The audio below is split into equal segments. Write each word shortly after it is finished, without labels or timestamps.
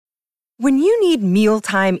When you need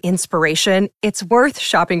mealtime inspiration, it's worth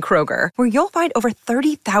shopping Kroger, where you'll find over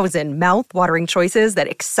 30,000 mouth-watering choices that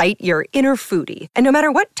excite your inner foodie. And no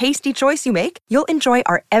matter what tasty choice you make, you'll enjoy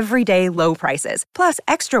our everyday low prices, plus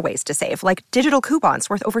extra ways to save, like digital coupons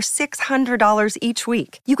worth over $600 each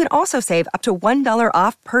week. You can also save up to $1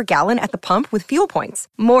 off per gallon at the pump with fuel points.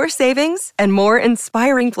 More savings and more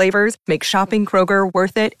inspiring flavors make shopping Kroger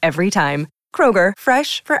worth it every time. Kroger,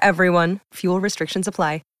 fresh for everyone. Fuel restrictions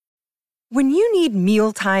apply. When you need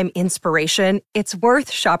mealtime inspiration, it's worth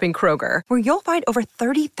shopping Kroger, where you'll find over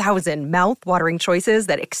 30,000 mouth-watering choices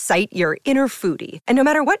that excite your inner foodie. And no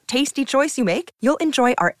matter what tasty choice you make, you'll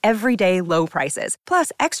enjoy our everyday low prices,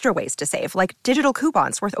 plus extra ways to save, like digital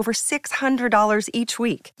coupons worth over $600 each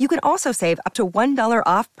week. You can also save up to $1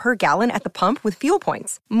 off per gallon at the pump with fuel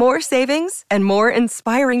points. More savings and more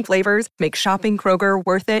inspiring flavors make shopping Kroger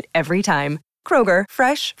worth it every time. Kroger,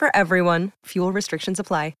 fresh for everyone. Fuel restrictions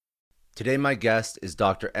apply. Today, my guest is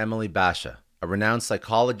Dr. Emily Bashah, a renowned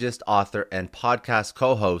psychologist, author, and podcast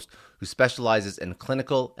co-host who specializes in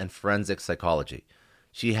clinical and forensic psychology.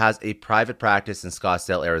 She has a private practice in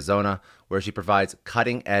Scottsdale, Arizona, where she provides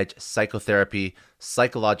cutting-edge psychotherapy,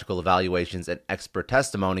 psychological evaluations, and expert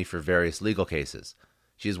testimony for various legal cases.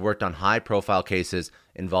 She has worked on high-profile cases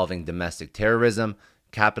involving domestic terrorism,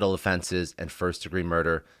 capital offenses, and first-degree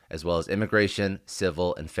murder, as well as immigration,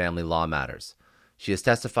 civil, and family law matters. She has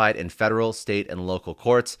testified in federal, state, and local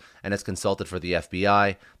courts and has consulted for the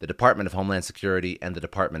FBI, the Department of Homeland Security, and the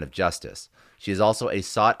Department of Justice. She is also a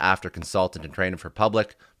sought-after consultant and trainer for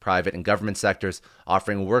public, private, and government sectors,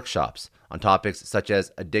 offering workshops on topics such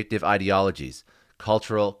as addictive ideologies,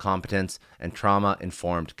 cultural competence, and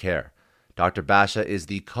trauma-informed care. Dr. Bashah is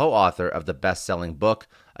the co-author of the best-selling book,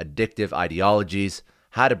 Addictive Ideologies: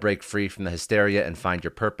 How to Break Free from the Hysteria and Find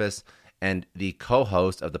Your Purpose, and the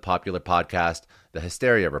co-host of the popular podcast, The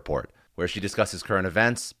Hysteria Report, where she discusses current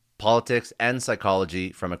events, politics, and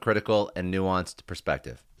psychology from a critical and nuanced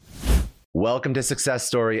perspective. Welcome to Success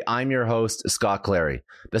Story. I'm your host, Scott Clary.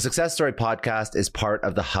 The Success Story podcast is part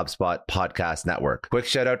of the HubSpot podcast network. Quick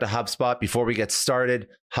shout out to HubSpot before we get started.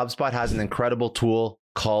 HubSpot has an incredible tool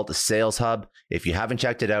called Sales Hub. If you haven't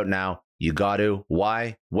checked it out now, you got to.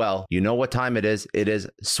 Why? Well, you know what time it is. It is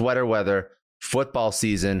sweater weather, football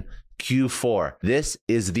season, Q4. This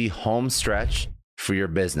is the home stretch for your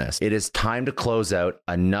business. It is time to close out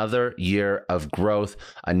another year of growth,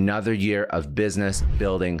 another year of business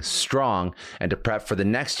building strong, and to prep for the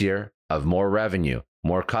next year of more revenue,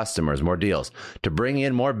 more customers, more deals. To bring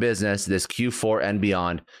in more business this Q4 and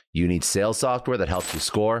beyond, you need sales software that helps you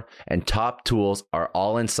score, and top tools are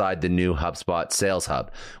all inside the new HubSpot Sales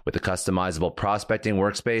Hub. With a customizable prospecting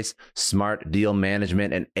workspace, smart deal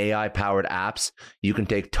management, and AI-powered apps, you can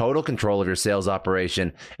take total control of your sales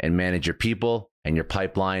operation and manage your people and your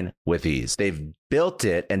pipeline with ease. They've built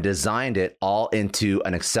it and designed it all into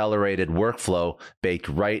an accelerated workflow baked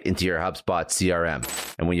right into your HubSpot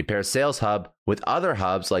CRM. And when you pair Sales Hub with other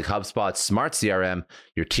hubs like HubSpot's Smart CRM,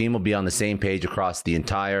 your team will be on the same page across the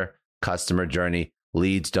entire customer journey.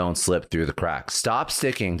 Leads don't slip through the cracks. Stop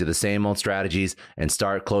sticking to the same old strategies and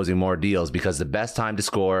start closing more deals, because the best time to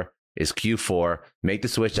score is Q4. Make the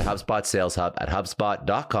switch to HubSpot Sales Hub at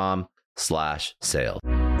HubSpot.com/sales.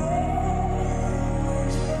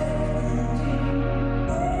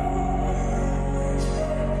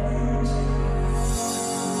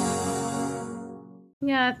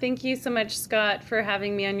 Yeah, thank you so much, Scott, for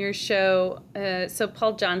having me on your show. So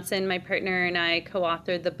Paul Johnson, my partner, and I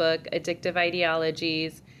co-authored the book, Addictive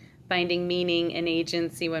Ideologies: Finding Meaning and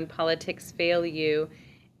Agency When Politics Fail You.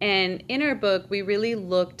 And in our book, we really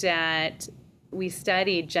we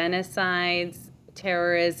studied genocides,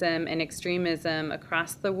 terrorism, and extremism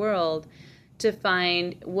across the world to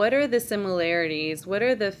find what are the similarities, what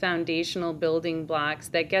are the foundational building blocks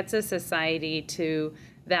that gets a society to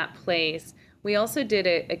that place. We also did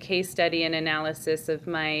a case study and analysis of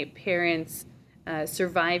my parents'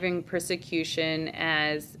 surviving persecution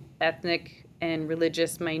as ethnic and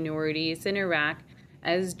religious minorities in Iraq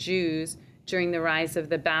as Jews during the rise of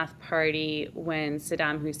the Ba'ath Party when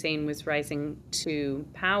Saddam Hussein was rising to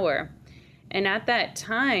power. And at that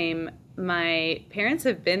time, my parents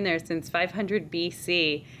have been there since 500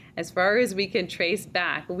 BC. As far as we can trace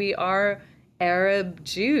back, we are Arab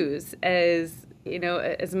Jews, as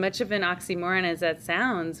much of an oxymoron as that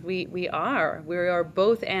sounds. We are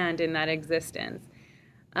both and in that existence.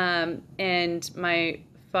 And my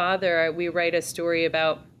father, we write a story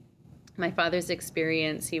about my father's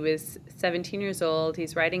experience. He was 17 years old.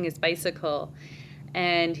 He's riding his bicycle,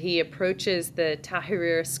 and he approaches the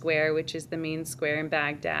Tahrir Square, which is the main square in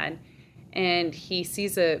Baghdad. And he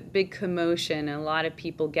sees a big commotion, a lot of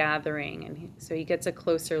people gathering. And so he gets a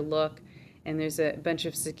closer look, and there's a bunch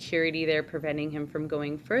of security there preventing him from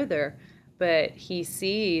going further. But he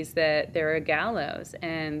sees that there are gallows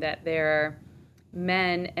and that there are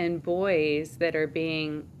men and boys that are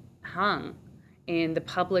being hung in the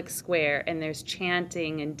public square, and there's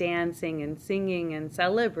chanting and dancing and singing and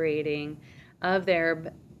celebrating of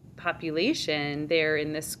their population there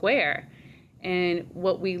in the square. And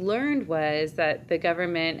what we learned was that the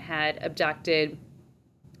government had abducted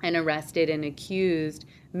and arrested and accused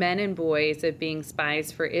men and boys of being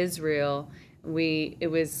spies for Israel.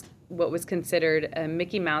 It was what was considered a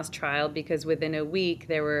Mickey Mouse trial, because within a week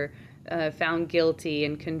they were found guilty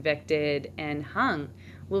and convicted and hung.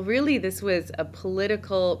 Well, really, this was a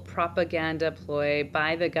political propaganda ploy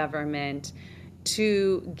by the government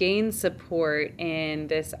to gain support in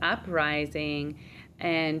this uprising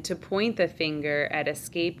and to point the finger at a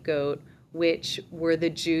scapegoat, which were the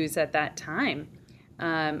Jews at that time.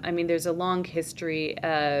 There's a long history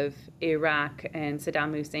of Iraq and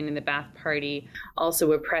Saddam Hussein and the Ba'ath Party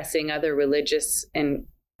also oppressing other religious and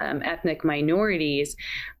ethnic minorities.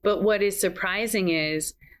 But what is surprising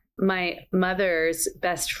is my mother's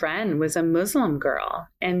best friend was a Muslim girl.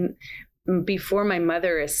 And before my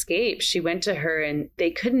mother escaped, she went to her and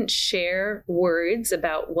they couldn't share words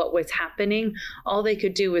about what was happening. All they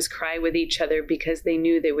could do was cry with each other because they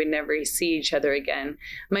knew they would never see each other again.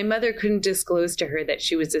 My mother couldn't disclose to her that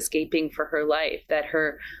she was escaping for her life, that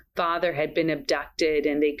her father had been abducted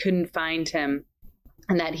and they couldn't find him,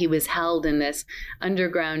 and that he was held in this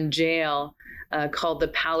underground jail called the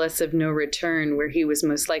Palace of No Return, where he was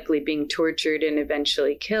most likely being tortured and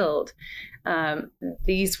eventually killed.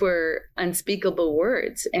 These were unspeakable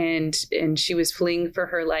words, and she was fleeing for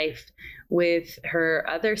her life with her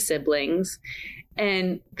other siblings.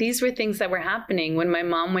 And these were things that were happening. When my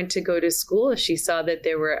mom went to go to school, she saw that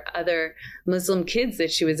there were other Muslim kids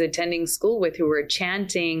that she was attending school with who were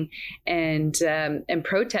chanting and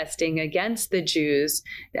protesting against the Jews,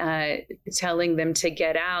 telling them to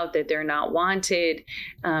get out, that they're not wanted.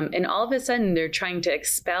 And all of a sudden, they're trying to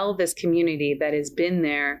expel this community that has been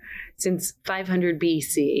there since 500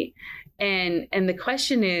 BC. And the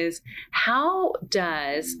question is, how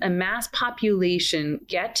does a mass population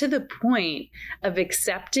get to the point of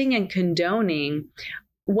accepting and condoning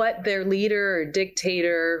what their leader or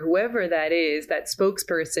dictator, whoever that is, that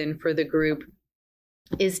spokesperson for the group,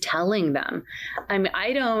 is telling them? I'm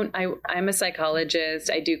a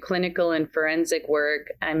psychologist. I do clinical and forensic work.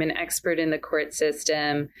 I'm an expert in the court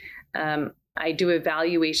system. I do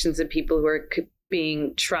evaluations of people who are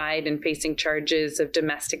being tried and facing charges of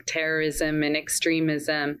domestic terrorism and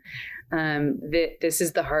extremism. This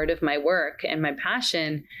is the heart of my work and my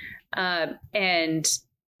passion. And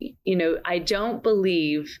I don't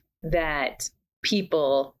believe that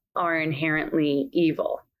people are inherently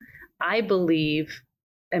evil. I believe,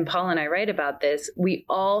 and Paul and I write about this, we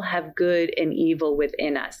all have good and evil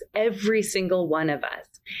within us, every single one of us.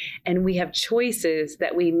 And we have choices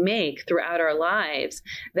that we make throughout our lives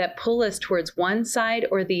that pull us towards one side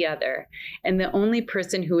or the other. And the only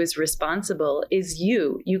person who is responsible is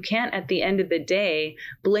you. You can't, at the end of the day,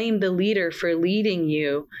 blame the leader for leading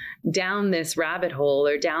you down this rabbit hole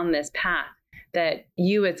or down this path. That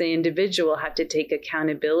you as an individual have to take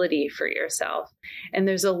accountability for yourself. And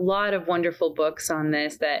there's a lot of wonderful books on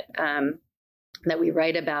this that we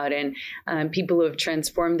write about, and people who have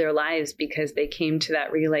transformed their lives because they came to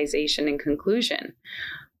that realization and conclusion.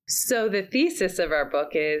 So the thesis of our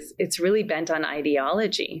book is it's really bent on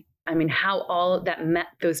ideology. How all that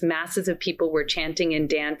those masses of people were chanting and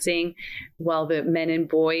dancing while the men and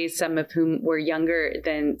boys, some of whom were younger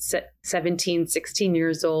than 17, 16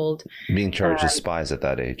 years old. Being charged as spies at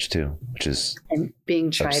that age too, which is and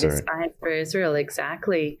being tried absurd. As spies for Israel,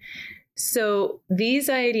 exactly. So these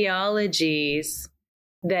ideologies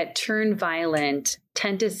that turn violent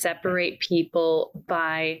tend to separate people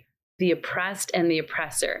by the oppressed and the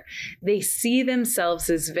oppressor. They see themselves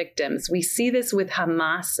as victims. We see this with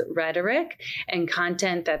Hamas rhetoric and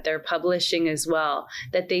content that they're publishing as well,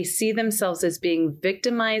 that they see themselves as being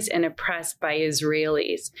victimized and oppressed by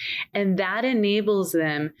Israelis. And that enables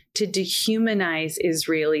them to dehumanize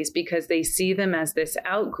Israelis because they see them as this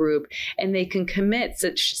outgroup, and they can commit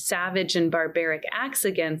such savage and barbaric acts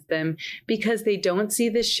against them because they don't see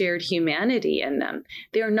the shared humanity in them.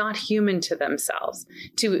 They are not human to themselves,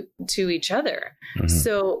 to each other. Mm-hmm.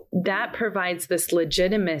 So that provides this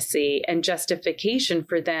legitimacy and justification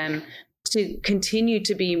for them to continue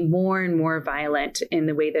to be more and more violent in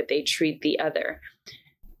the way that they treat the other.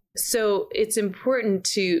 So it's important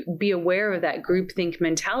to be aware of that groupthink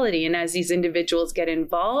mentality. And as these individuals get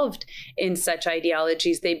involved in such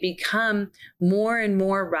ideologies, they become more and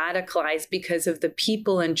more radicalized because of the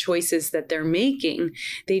people and choices that they're making.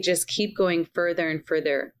 They just keep going further and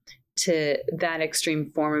further to that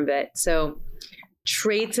extreme form of it. So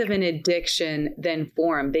traits of an addiction then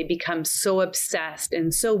form. They become so obsessed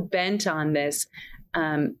and so bent on this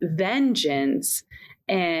vengeance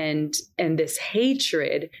and this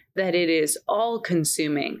hatred that it is all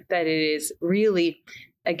consuming, that it is really,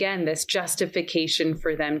 again, this justification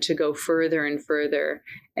for them to go further and further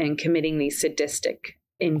and committing these sadistic,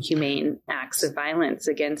 inhumane acts of violence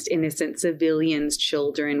against innocent civilians,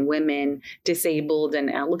 children, women, disabled,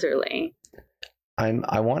 and elderly.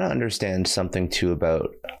 I want to understand something too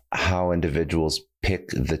about how individuals pick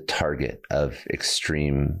the target of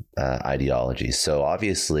extreme ideologies. So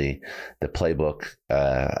obviously, the playbook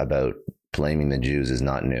about blaming the Jews is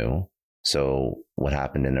not new. So what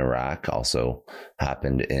happened in Iraq also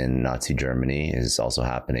happened in Nazi Germany, is also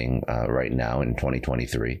happening right now in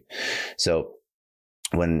 2023. So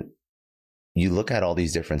when you look at all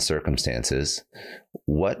these different circumstances,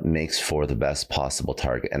 what makes for the best possible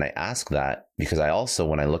target? And I ask that because I also,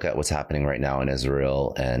 when I look at what's happening right now in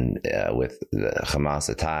Israel and with the Hamas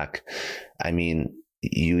attack, I mean,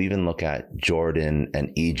 you even look at Jordan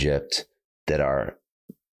and Egypt that are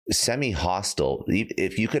semi-hostile,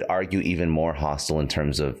 if you could argue even more hostile in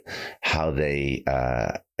terms of how they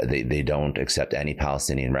don't accept any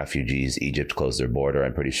Palestinian refugees. Egypt closed their border.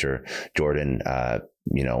 I'm pretty sure Jordan,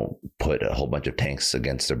 put a whole bunch of tanks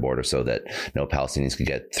against their border so that no Palestinians could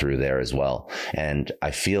get through there as well. And I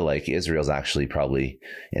feel like Israel's actually probably,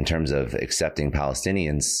 in terms of accepting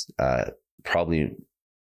Palestinians, probably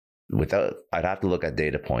I'd have to look at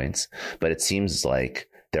data points, but it seems like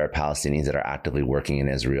there are Palestinians that are actively working in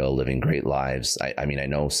Israel, living great lives. I mean, I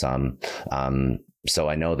know some. So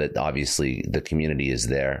I know that obviously the community is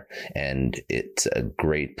there and it's a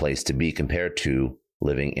great place to be compared to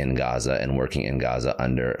living in Gaza and working in Gaza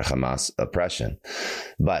under Hamas oppression.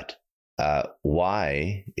 But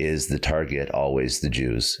why is the target always the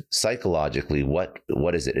Jews? Psychologically, what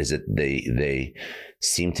is it? Is it they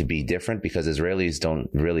seem to be different because Israelis don't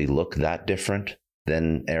really look that different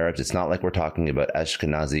than Arabs? It's not like we're talking about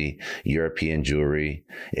Ashkenazi European Jewry.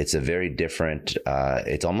 It's a very different,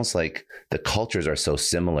 it's almost like the cultures are so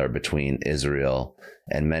similar between Israel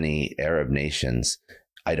and many Arab nations.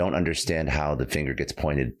 I don't understand how the finger gets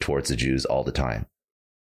pointed towards the Jews all the time.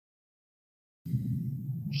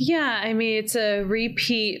 Yeah, I mean, it's a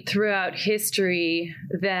repeat throughout history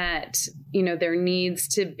that, there needs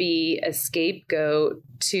to be a scapegoat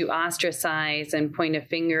to ostracize and point a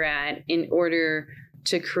finger at in order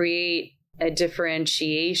to create a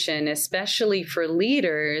differentiation, especially for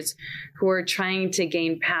leaders who are trying to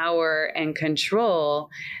gain power and control.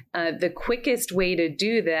 The quickest way to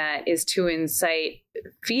do that is to incite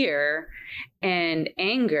fear and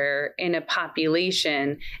anger in a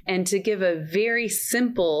population and to give a very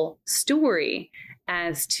simple story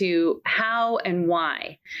as to how and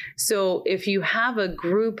why. So if you have a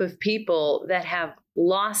group of people that have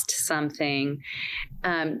lost something,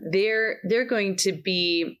 they're going to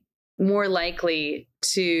be more likely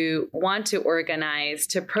to want to organize,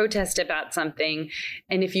 to protest about something.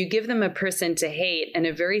 And if you give them a person to hate and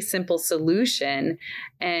a very simple solution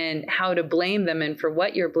and how to blame them and for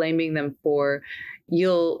what you're blaming them for,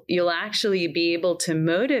 you'll actually be able to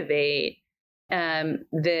motivate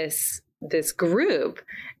this group.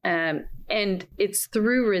 And it's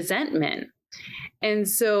through resentment. And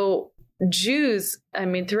so Jews,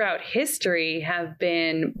 throughout history have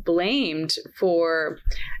been blamed for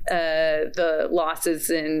the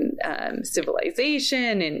losses in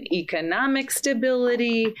civilization and economic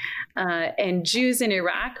stability. And Jews in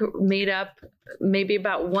Iraq made up maybe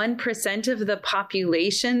about 1% of the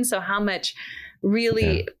population. So how much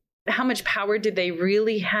power did they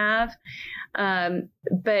really have?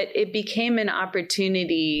 But it became an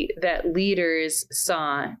opportunity that leaders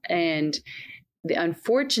saw. And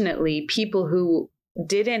unfortunately, people who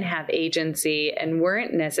didn't have agency and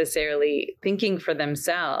weren't necessarily thinking for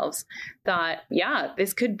themselves thought, yeah,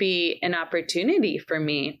 this could be an opportunity for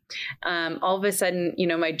me. All of a sudden,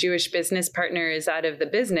 my Jewish business partner is out of the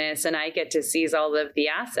business and I get to seize all of the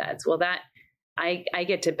assets. Well, I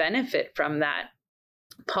get to benefit from that.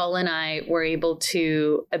 Paul and I were able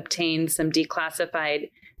to obtain some declassified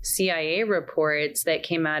CIA reports that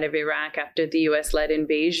came out of Iraq after the U.S.-led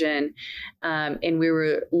invasion. And we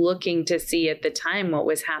were looking to see at the time what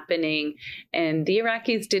was happening. And the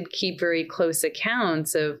Iraqis did keep very close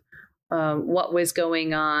accounts of what was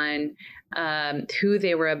going on, who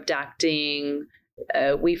they were abducting,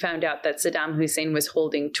 we found out that Saddam Hussein was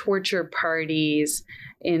holding torture parties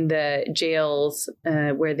in the jails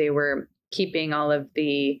where they were keeping all of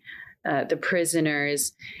the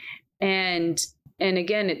prisoners. And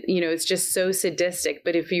again, it's just so sadistic.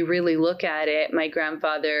 But if you really look at it, my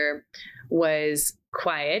grandfather was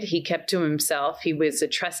quiet. He kept to himself. He was a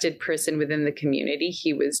trusted person within the community.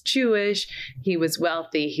 He was Jewish. He was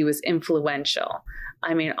wealthy. He was influential.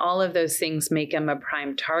 I mean, all of those things make him a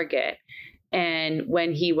prime target. And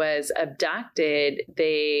when he was abducted,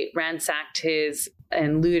 they ransacked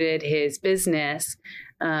and looted his business,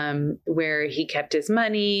 where he kept his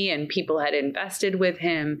money and people had invested with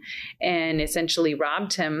him, and essentially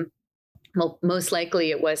robbed him. Well, most likely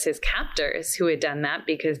it was his captors who had done that,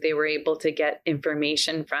 because they were able to get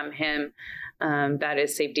information from him about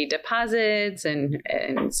his safety deposits and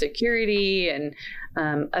security and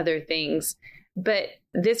other things. But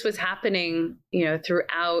this was happening,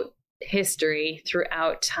 throughout history,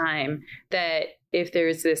 throughout time, that if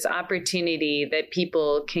there's this opportunity that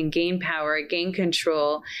people can gain power, gain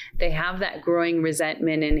control, they have that growing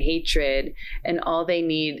resentment and hatred, and all they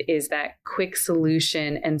need is that quick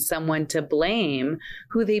solution and someone to blame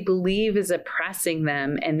who they believe is oppressing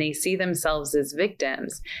them, and they see themselves as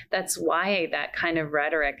victims. That's why that kind of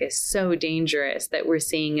rhetoric is so dangerous that we're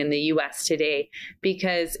seeing in the US today,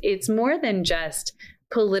 because it's more than just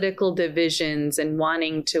political divisions and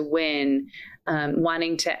wanting to win,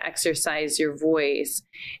 wanting to exercise your voice.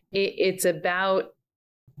 It's about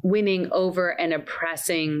winning over and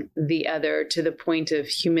oppressing the other to the point of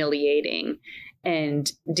humiliating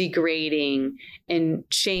and degrading and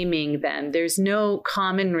shaming them. There's no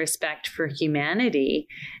common respect for humanity.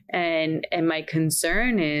 And my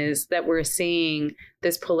concern is that we're seeing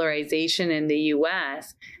this polarization in the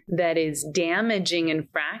US that is damaging and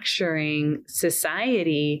fracturing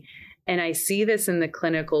society. And I see this in the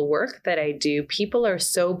clinical work that I do. People are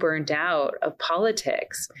so burnt out of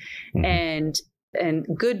politics, and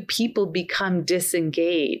good people become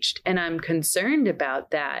disengaged. And I'm concerned about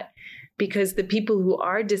that, because the people who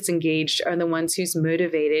are disengaged are the ones who's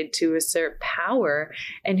motivated to assert power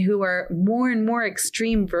and who are more and more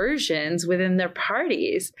extreme versions within their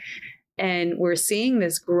parties. And we're seeing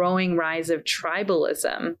this growing rise of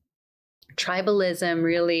tribalism. Tribalism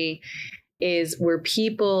really is where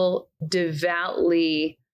people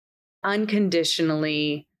devoutly,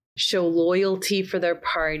 unconditionally show loyalty for their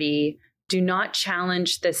party, do not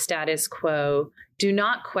challenge the status quo, do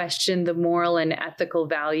not question the moral and ethical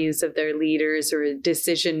values of their leaders or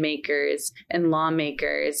decision makers and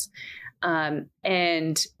lawmakers, and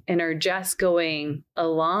are just going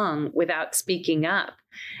along without speaking up.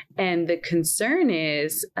 And the concern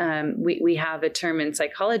is, we have a term in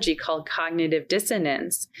psychology called cognitive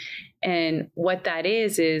dissonance. And what that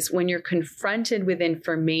is when you're confronted with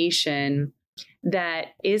information that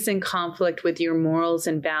is in conflict with your morals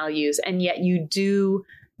and values, and yet you do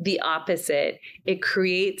the opposite, it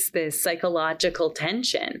creates this psychological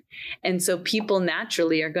tension. And so people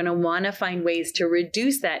naturally are going to want to find ways to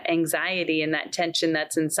reduce that anxiety and that tension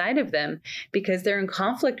that's inside of them, because they're in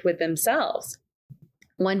conflict with themselves.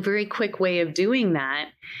 One very quick way of doing that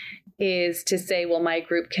is to say, well, my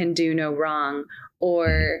group can do no wrong,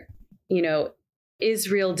 or,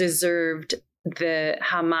 Israel deserved the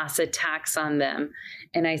Hamas attacks on them.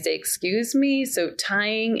 And I say, excuse me? So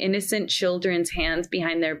tying innocent children's hands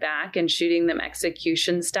behind their back and shooting them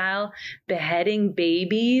execution style, beheading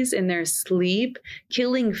babies in their sleep,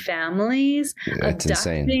 killing families,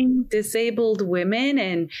 abducting disabled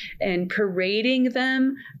women and parading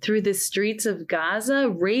them through the streets of Gaza,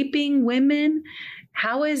 raping women.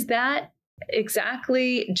 How is that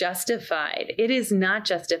exactly justified? It is not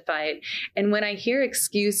justified. And when I hear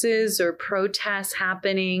excuses or protests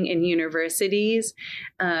happening in universities,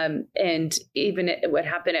 and even what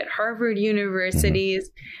happened at Harvard universities,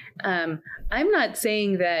 I'm not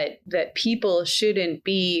saying that people shouldn't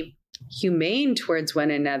be humane towards one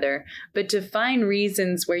another, but to find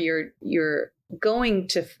reasons where you're going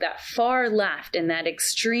to that far left and that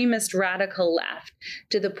extremist radical left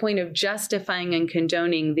to the point of justifying and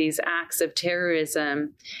condoning these acts of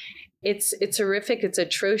terrorism, it's horrific, it's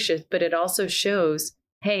atrocious, but it also shows,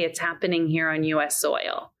 hey, it's happening here on US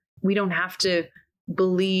soil. We don't have to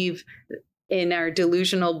believe in our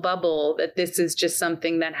delusional bubble that this is just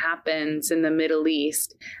something that happens in the Middle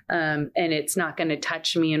East, and it's not going to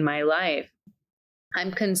touch me in my life.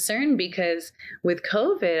 I'm concerned because with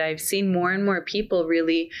COVID, I've seen more and more people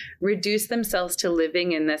really reduce themselves to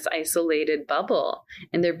living in this isolated bubble,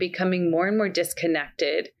 and they're becoming more and more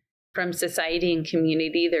disconnected from society and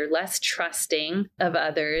community. They're less trusting of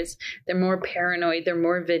others. They're more paranoid. They're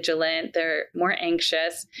more vigilant. They're more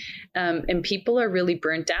anxious. And people are really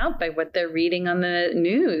burnt out by what they're reading on the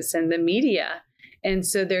news and the media. And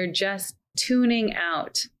so they're just tuning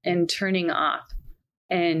out and turning off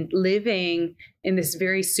and living in this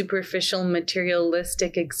very superficial,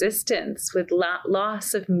 materialistic existence with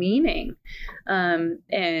loss of meaning.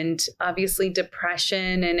 And obviously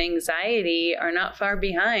depression and anxiety are not far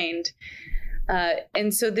behind.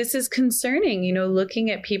 And so this is concerning,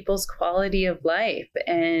 looking at people's quality of life.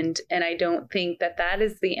 And I don't think that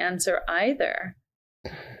is the answer either.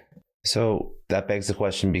 So that begs the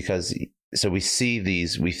question, because we see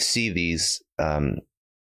these,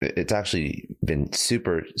 it's actually been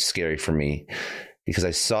super scary for me, because I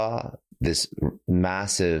saw this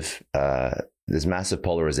massive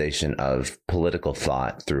polarization of political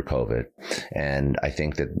thought through COVID. And I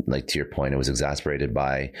think that, like, to your point, it was exacerbated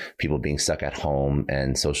by people being stuck at home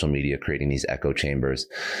and social media creating these echo chambers.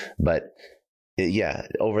 But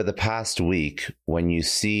over the past week, when you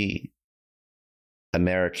see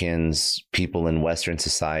Americans, people in Western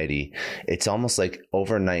society, it's almost like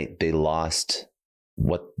overnight they lost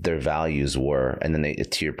what their values were. And then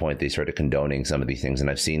to your point, they started condoning some of these things. And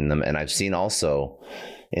I've seen them. And I've seen also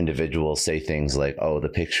individuals say things like, oh, the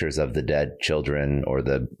pictures of the dead children or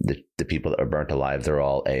the people that are burnt alive, they're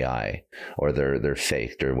all AI, or they're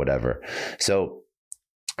faked or whatever. So,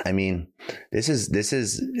 I mean, I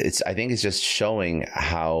think it's just showing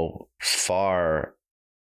how far,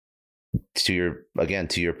 to your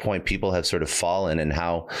point, people have sort of fallen, and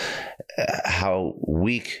how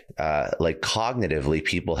weak, like cognitively,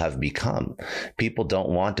 people have become. People don't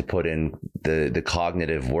want to put in the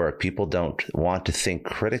cognitive work. People don't want to think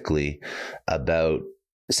critically about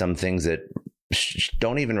some things that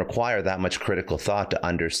don't even require that much critical thought to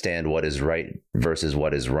understand what is right versus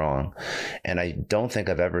what is wrong. And I don't think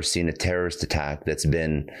I've ever seen a terrorist attack that's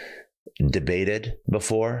been debated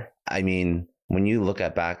before. I mean, when you look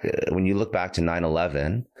back to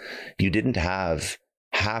 9/11, you didn't have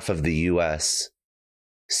half of the US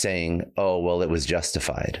saying, oh, well, it was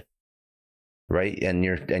justified, right? And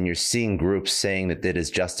you're seeing groups saying that it is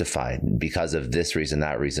justified because of this reason,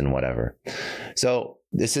 that reason, whatever. So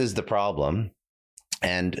this is the problem.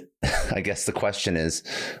 And I guess the question is,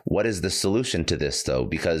 what is the solution to this, though?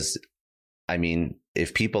 Because, I mean,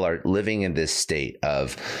 if people are living in this state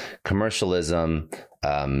of commercialism,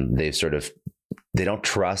 they don't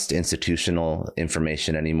trust institutional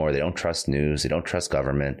information anymore. They don't trust news. They don't trust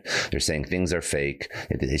government. They're saying things are fake.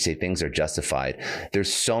 They say things are justified.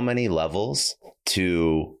 There's so many levels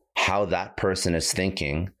to how that person is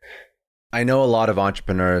thinking. I know a lot of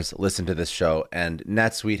entrepreneurs listen to this show, and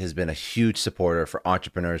NetSuite has been a huge supporter for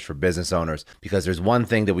entrepreneurs, for business owners, because there's one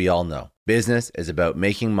thing that we all know. Business is about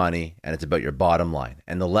making money, and it's about your bottom line.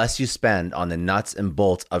 And the less you spend on the nuts and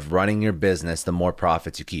bolts of running your business, the more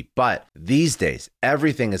profits you keep. But these days,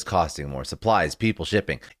 everything is costing more. Supplies, people,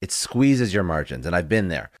 shipping. It squeezes your margins. And I've been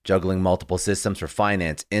there, juggling multiple systems for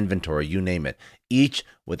finance, inventory, you name it, each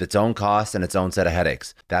with its own costs and its own set of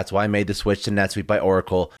headaches. That's why I made the switch to NetSuite by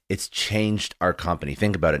Oracle. It's changed our company.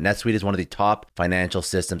 Think about it. NetSuite is one of the top financial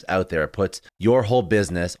systems out there. It puts your whole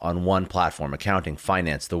business on one platform: accounting,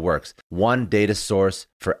 finance, the works. One data source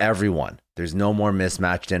for everyone. There's no more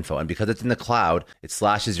mismatched info. And because it's in the cloud, it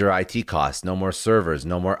slashes your IT costs. No more servers,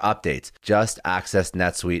 no more updates. Just access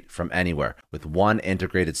NetSuite from anywhere. With one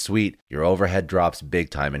integrated suite, your overhead drops big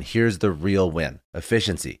time. And here's the real win: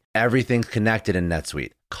 efficiency. Everything's connected in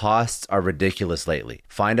NetSuite. Costs are ridiculous lately.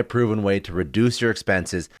 Find a proven way to reduce your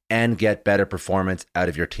expenses and get better performance out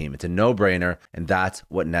of your team. It's a no-brainer, and that's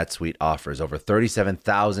what NetSuite offers. Over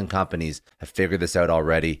 37,000 companies have figured this out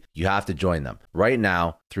already. You have to join them. Right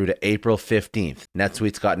now, through to April 15th,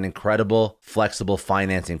 NetSuite's got an incredible, flexible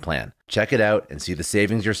financing plan. Check it out and see the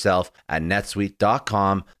savings yourself at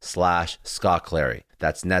netsuite.com/Scott Clary.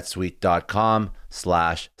 That's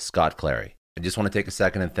netsuite.com/Scott Clary. I just want to take a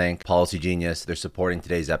second and thank Policy Genius. They're supporting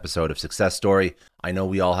today's episode of Success Story. I know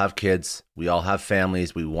we all have kids, we all have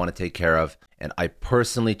families we want to take care of, and I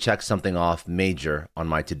personally checked something off major on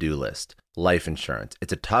my to-do list: life insurance.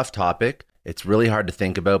 It's a tough topic. It's really hard to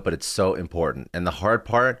think about, but it's so important. And the hard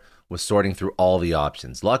part was sorting through all the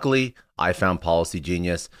options. Luckily, I found Policy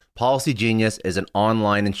Genius. Policy Genius is an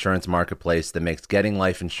online insurance marketplace that makes getting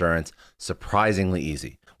life insurance surprisingly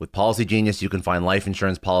easy. With Policy Genius, you can find life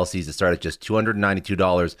insurance policies that start at just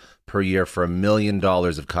 $292 per year for $1 million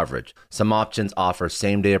of coverage. Some options offer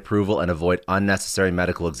same-day approval and avoid unnecessary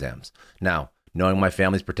medical exams. Now, knowing my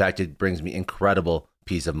family's protected brings me incredible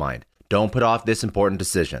peace of mind. Don't put off this important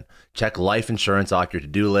decision. Check life insurance off your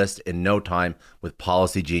to-do list in no time with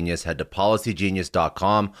Policy Genius. Head to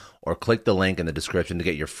policygenius.com or click the link in the description to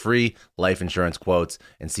get your free life insurance quotes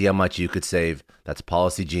and see how much you could save. That's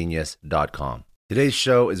policygenius.com. Today's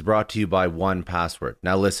show is brought to you by 1Password.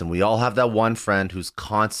 Now listen, we all have that one friend who's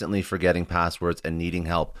constantly forgetting passwords and needing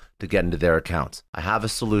help to get into their accounts. I have a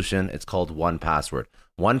solution. It's called 1Password.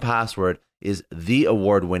 1Password is the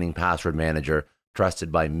award-winning password manager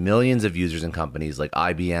trusted by millions of users and companies like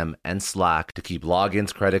IBM and Slack to keep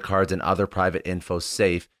logins, credit cards, and other private info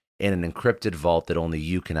safe in an encrypted vault that only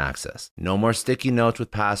you can access. No more sticky notes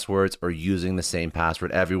with passwords or using the same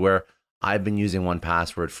password everywhere. I've been using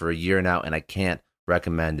 1Password for a year now, and I can't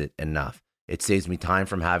recommend it enough. It saves me time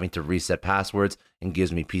from having to reset passwords and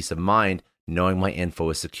gives me peace of mind knowing my info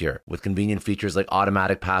is secure. With convenient features like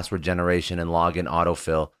automatic password generation and login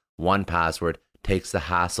autofill, 1Password takes the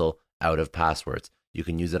hassle out of passwords. You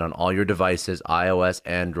can use it on all your devices, iOS,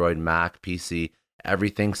 Android, Mac, PC.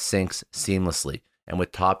 Everything syncs seamlessly. And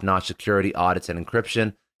with top-notch security audits and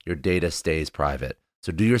encryption, your data stays private.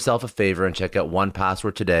 So do yourself a favor and check out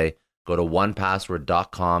 1Password today. Go to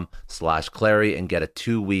onepassword.com/Clary and get a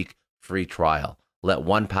 2-week free trial. Let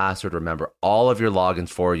 1Password remember all of your logins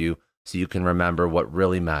for you so you can remember what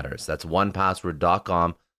really matters. That's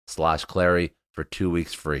onepassword.com/Clary for 2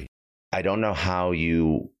 weeks free. I don't know how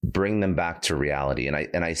you bring them back to reality. And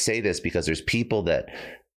I say this because there's people that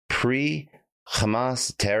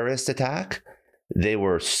pre-Hamas terrorist attack, they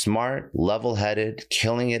were smart, level-headed,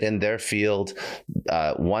 killing it in their field.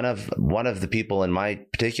 One of the people in my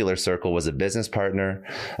particular circle was a business partner,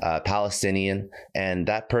 Palestinian, and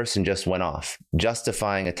that person just went off,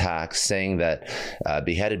 justifying attacks, saying that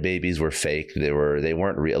beheaded babies were fake. They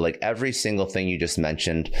weren't real. Like every single thing you just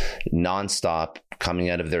mentioned, nonstop, coming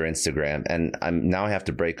out of their Instagram. And now I have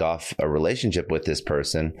to break off a relationship with this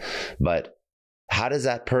person, but how does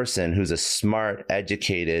that person who's a smart,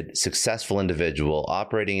 educated, successful individual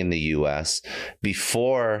operating in the US,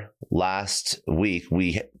 before last week,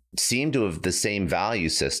 we seem to have the same value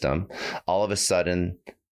system, all of a sudden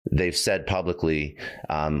they've said publicly,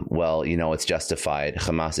 well, it's justified.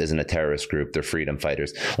 Hamas isn't a terrorist group. They're freedom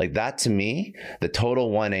fighters. Like that to me, the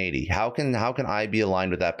total 180. How can I be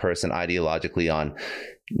aligned with that person ideologically on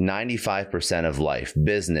 95% of life,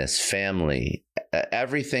 business, family,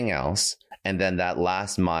 everything else? And then that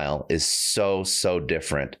last mile is so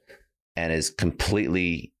different and is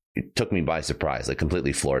completely, it took me by surprise, like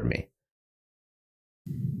completely floored me.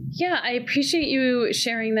 Yeah, I appreciate you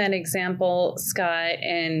sharing that example, Scott,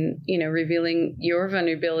 and, revealing your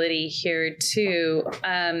vulnerability here too.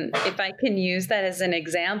 If I can use that as an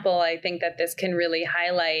example, I think that this can really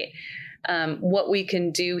highlight what we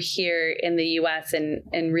can do here in the U.S.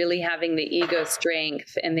 and really having the ego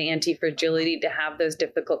strength and the anti-fragility to have those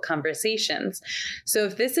difficult conversations. So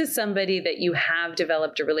if this is somebody that you have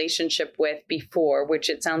developed a relationship with before,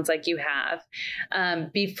 which it sounds like you have,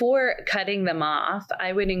 before cutting them off,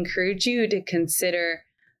 I would encourage you to consider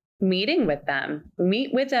meeting with them.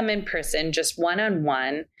 Meet with them in person, just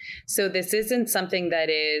one-on-one. So this isn't something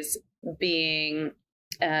that is being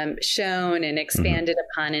shown and expanded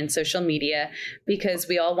upon in social media, because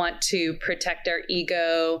we all want to protect our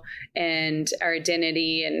ego and our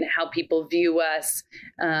identity and how people view us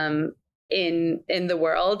in the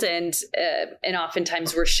world, and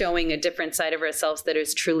oftentimes we're showing a different side of ourselves that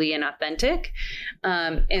is truly inauthentic.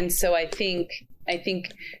 And so I think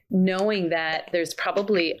knowing that there's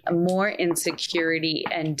probably more insecurity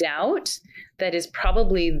and doubt that is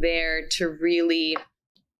probably there to really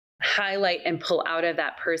highlight and pull out of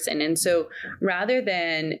that person. And so rather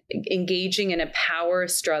than engaging in a power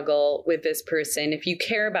struggle with this person, if you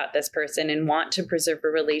care about this person and want to preserve a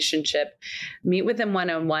relationship, meet with them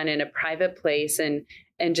one-on-one in a private place and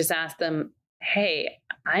just ask them, hey,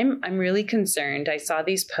 I'm really concerned. I saw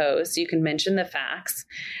these posts. You can mention the facts.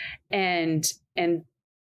 And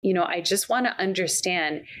I just want to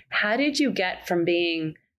understand, how did you get from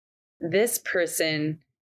being this person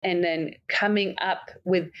and then coming up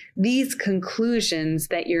with these conclusions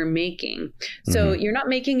that you're making? So you're not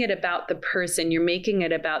making it about the person, you're making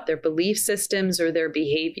it about their belief systems or their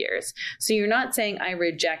behaviors. So you're not saying, I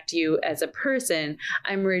reject you as a person,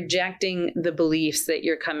 I'm rejecting the beliefs that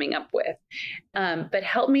you're coming up with. But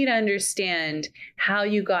help me to understand how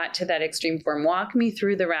you got to that extreme form. Walk me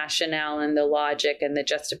through the rationale and the logic and the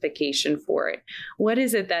justification for it. What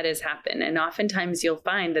is it that has happened? And oftentimes you'll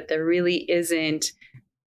find that there really isn't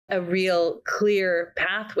a real clear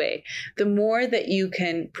pathway. The more that you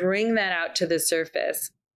can bring that out to the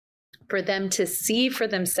surface for them to see for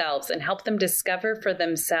themselves and help them discover for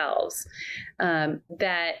themselves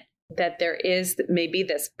that that there is maybe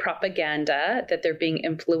this propaganda that they're being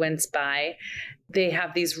influenced by. They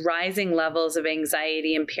have these rising levels of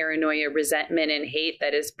anxiety and paranoia, resentment and hate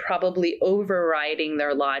that is probably overriding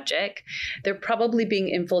their logic. They're probably being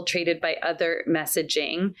infiltrated by other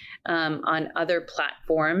messaging on other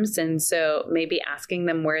platforms. And so maybe asking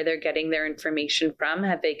them where they're getting their information from.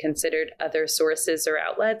 Have they considered other sources or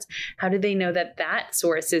outlets? How do they know that that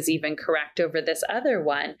source is even correct over this other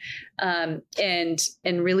one? And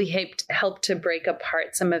really help to break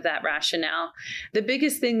apart some of that rationale. The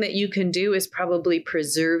biggest thing that you can do is probably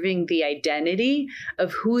preserving the identity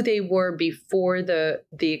of who they were before the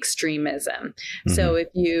extremism. So if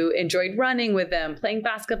you enjoyed running with them, playing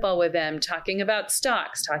basketball with them, talking about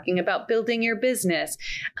stocks, talking about building your business,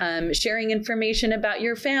 sharing information about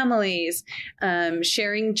your families,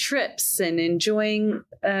 sharing trips and enjoying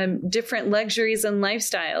different luxuries and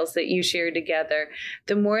lifestyles that you share together,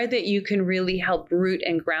 the more that you can really help root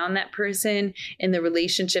and ground that person in the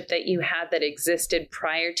relationship that you had that existed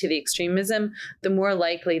prior to the extremism, the more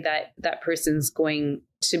likely that that person's going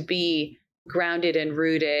to be grounded and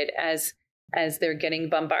rooted as they're getting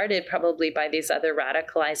bombarded probably by these other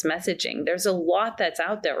radicalized messaging. There's a lot that's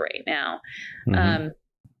out there right now.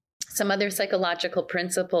 Some other psychological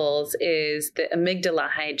principles is the amygdala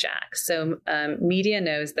hijack. So media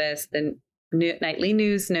knows this, the nightly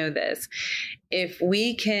news know this. If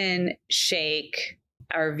we can shake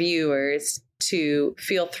our viewers to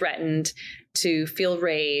feel threatened, to feel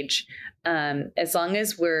rage, as long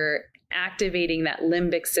as we're activating that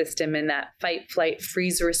limbic system and that fight, flight,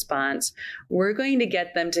 freeze response, we're going to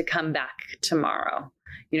get them to come back tomorrow.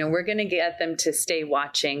 We're going to get them to stay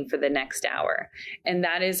watching for the next hour. And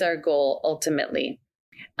that is our goal ultimately.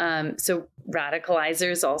 So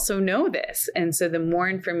radicalizers also know this. And so the more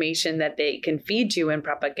information that they can feed you and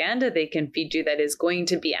propaganda they can feed you that is going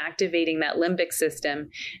to be activating that limbic system,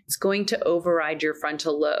 it's going to override your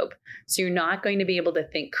frontal lobe. So you're not going to be able to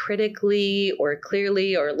think critically or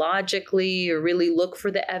clearly or logically or really look for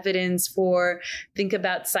the evidence think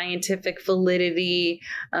about scientific validity,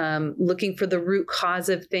 looking for the root cause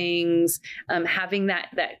of things, having that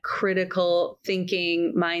critical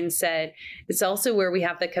thinking mindset. It's also where we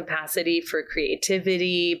have the capacity for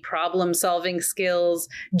creativity, problem-solving skills,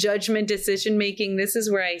 judgment, decision-making. This is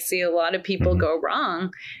where I see a lot of people go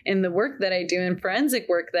wrong in the work that I do, in forensic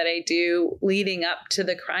work that I do, leading up to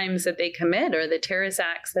the crimes that they commit or the terrorist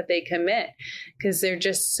acts that they commit, because they're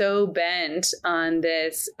just so bent on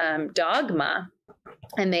this dogma,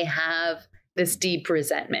 and they have this deep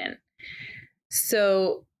resentment.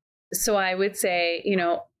 So I would say,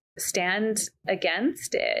 stand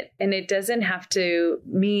against it. And it doesn't have to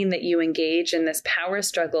mean that you engage in this power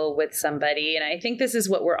struggle with somebody. And I think this is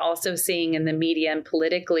what we're also seeing in the media and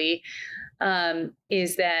politically,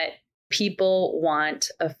 is that people want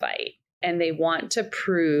a fight and they want to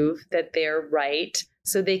prove that they're right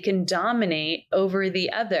so they can dominate over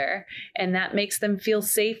the other. And that makes them feel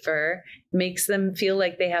safer, makes them feel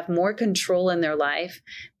like they have more control in their life,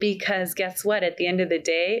 because guess what? At the end of the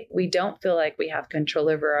day, we don't feel like we have control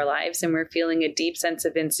over our lives, and we're feeling a deep sense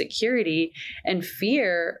of insecurity and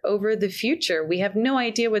fear over the future. We have no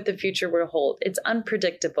idea what the future will hold. It's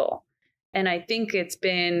unpredictable. And I think it's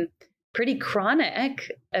been pretty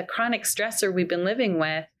chronic, a chronic stressor we've been living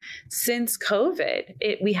with since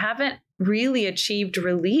COVID. We haven't really achieved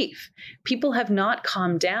relief. People have not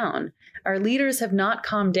calmed down. Our leaders have not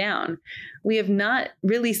calmed down. We have not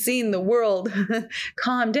really seen the world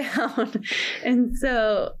calm down. And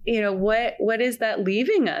so, what is that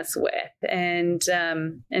leaving us with? And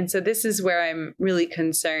so this is where I'm really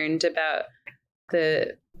concerned about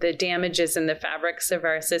the damages in the fabrics of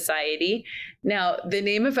our society. Now, the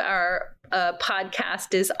name of our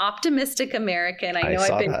podcast is Optimistic American. I know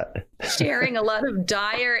I've been sharing a lot of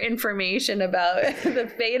dire information about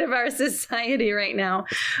the fate of our society right now,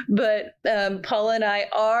 but Paul and I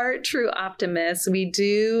are true optimists. We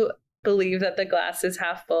do believe that the glass is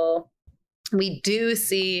half full. We do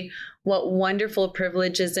see what wonderful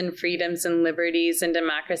privileges and freedoms and liberties and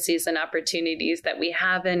democracies and opportunities that we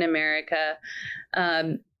have in America.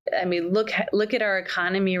 Look at our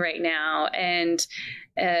economy right now, and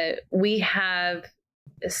we have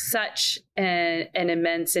such an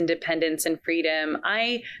immense independence and freedom.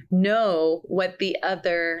 I know what the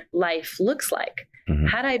other life looks like.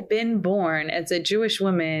 Had I been born as a Jewish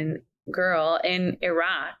woman, girl in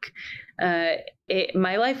Iraq,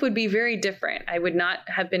 my life would be very different. I would not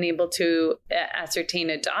have been able to ascertain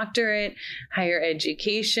a doctorate, higher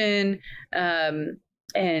education,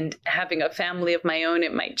 and having a family of my own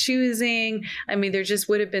at my choosing. There just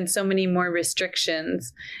would have been so many more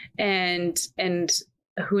restrictions. And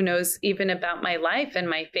who knows even about my life and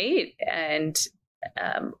my fate, and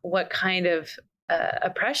what kind of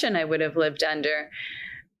oppression I would have lived under.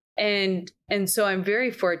 And so I'm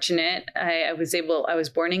very fortunate. I was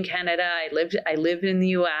born in Canada. I lived in the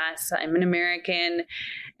US. I'm an American,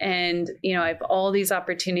 and, I have all these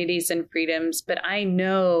opportunities and freedoms, but I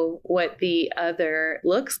know what the other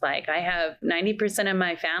looks like. I have 90% of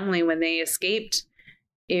my family, when they escaped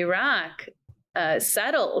Iraq,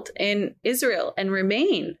 settled in Israel and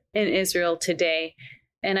remain in Israel today.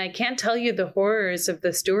 And I can't tell you the horrors of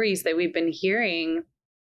the stories that we've been hearing.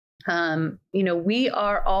 We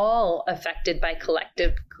are all affected by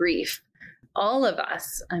collective grief. All of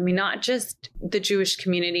us. I mean, not just the Jewish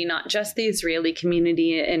community, not just the Israeli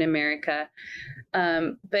community in America.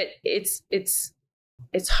 But it's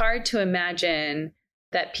hard to imagine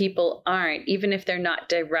that people aren't, even if they're not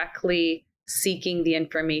directly seeking the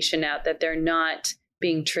information out, that they're not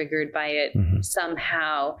being triggered by it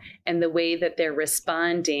somehow. And the way that they're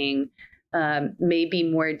responding may be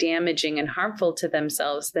more damaging and harmful to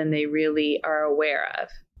themselves than they really are aware of.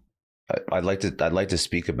 I'd like to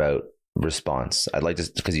speak about response.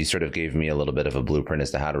 Because you sort of gave me a little bit of a blueprint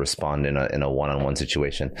as to how to respond in a one-on-one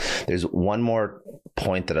situation. There's one more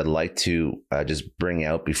point that I'd like to just bring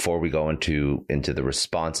out before we go into the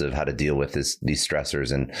response of how to deal with these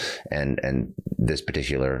stressors and this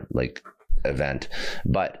particular event.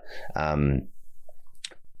 But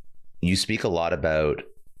you speak a lot about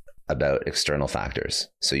external factors.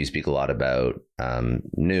 So you speak a lot about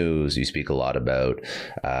news, you speak a lot about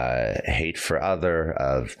hate for other,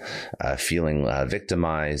 of feeling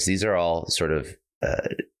victimized. These are all sort of,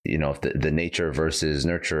 the nature versus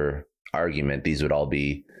nurture argument. These would all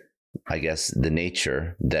be, I guess, the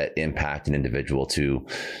nature that impact an individual to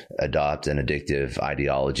adopt an addictive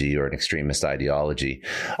ideology or an extremist ideology.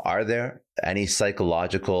 Are there any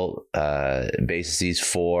psychological bases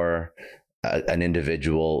for an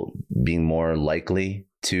individual being more likely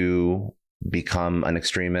to become an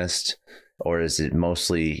extremist, or is it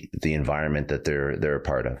mostly the environment that they're a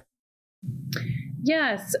part of?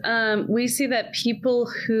 Yes, we see that people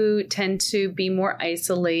who tend to be more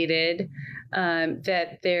isolated,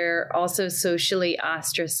 that they're also socially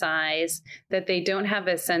ostracized, that they don't have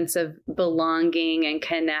a sense of belonging and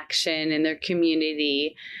connection in their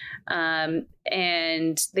community,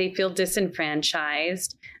 and they feel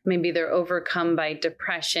disenfranchised. Maybe they're overcome by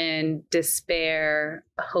depression, despair,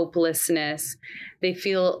 hopelessness. They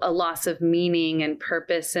feel a loss of meaning and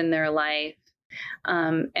purpose in their life.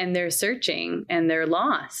 And they're searching and they're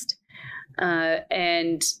lost.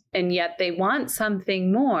 And yet they want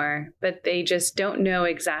something more, but they just don't know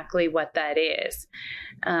exactly what that is.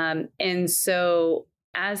 And so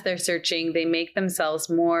as they're searching, they make themselves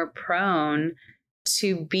more prone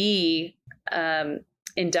to be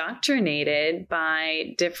indoctrinated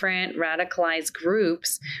by different radicalized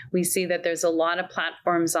groups. We see that there's a lot of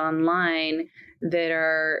platforms online that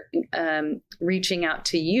are reaching out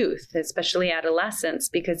to youth, especially adolescents,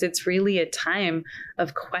 because it's really a time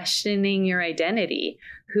of questioning your identity.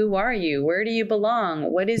 Who are you? Where do you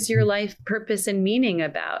belong? What is your life purpose and meaning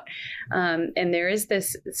about? And there is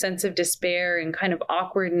this sense of despair and kind of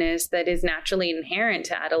awkwardness that is naturally inherent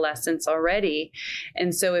to adolescents already.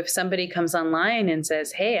 And so if somebody comes online and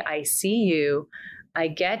says, hey, I see you, I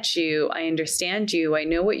get you, I understand you, I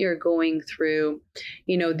know what you're going through.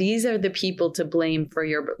 These are the people to blame for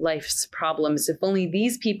your life's problems. If only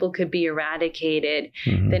these people could be eradicated,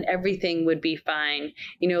 then everything would be fine.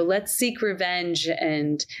 Let's seek revenge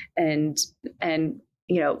and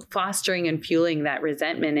fostering and fueling that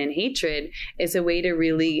resentment and hatred is a way to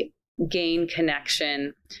really gain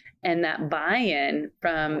connection and that buy-in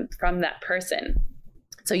from that person.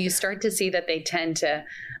 So you start to see that they tend to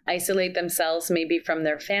isolate themselves maybe from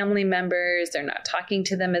their family members. They're not talking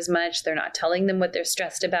to them as much. They're not telling them what they're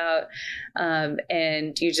stressed about.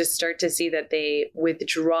 And you just start to see that they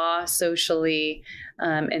withdraw socially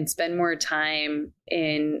and spend more time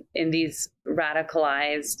in these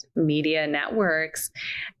radicalized media networks.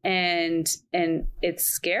 And it's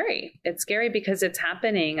scary. It's scary because it's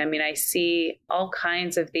happening. I mean, I see all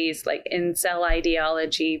kinds of these like incel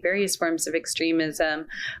ideology, various forms of extremism,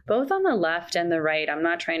 both on the left and the right. I'm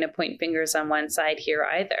not trying to point fingers on one side here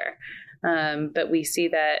either. But we see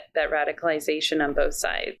that radicalization on both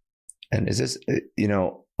sides. And is this,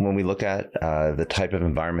 when we look at the type of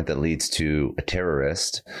environment that leads to a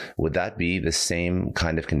terrorist, would that be the same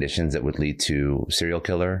kind of conditions that would lead to serial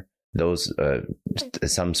killer? Those,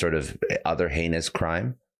 some sort of other heinous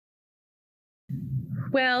crime?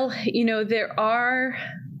 Well, there are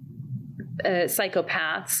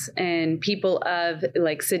psychopaths and people of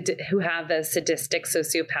like who have a sadistic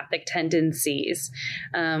sociopathic tendencies.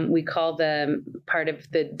 We call them part of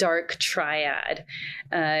the dark triad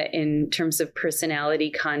in terms of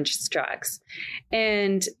personality constructs.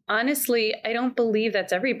 And honestly, I don't believe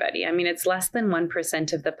that's everybody. I mean, it's less than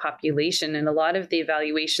 1% of the population. And a lot of the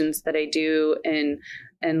evaluations that I do and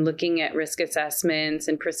looking at risk assessments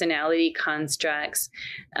and personality constructs,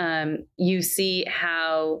 you see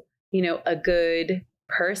how, a good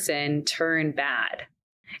person turn bad.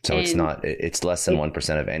 So it's less than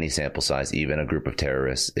 1% of any sample size, even a group of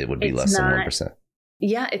terrorists, it would be less than 1%.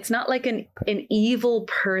 Yeah. It's not like an evil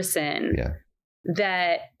person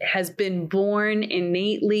that has been born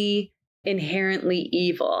inherently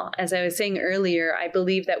evil. As I was saying earlier, I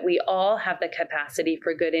believe that we all have the capacity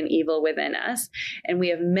for good and evil within us. And we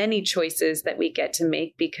have many choices that we get to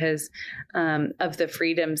make because of the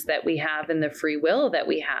freedoms that we have and the free will that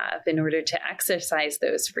we have in order to exercise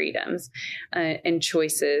those freedoms and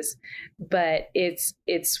choices. But it's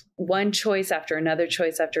one choice after another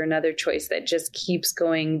choice after another choice that just keeps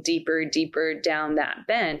going deeper down that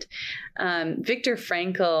bent. Viktor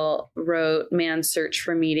Frankl wrote Man's Search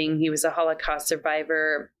for Meaning. He was a Holocaust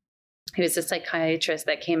survivor. He was a psychiatrist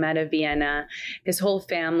that came out of Vienna. His whole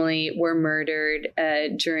family were murdered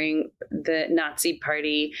during the Nazi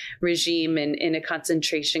Party regime in a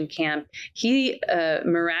concentration camp. He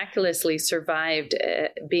miraculously survived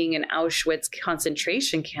being an Auschwitz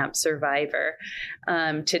concentration camp survivor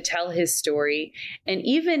to tell his story. And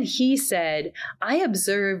even he said, I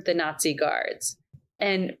observed the Nazi guards.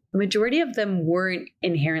 And majority of them weren't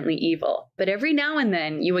inherently evil. But every now and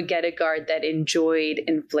then you would get a guard that enjoyed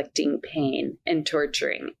inflicting pain and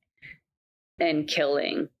torturing and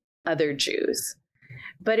killing other Jews.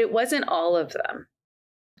 But it wasn't all of them.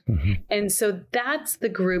 Mm-hmm. And so that's the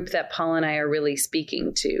group that Paul and I are really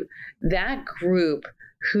speaking to. That group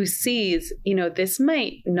who sees, this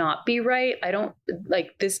might not be right.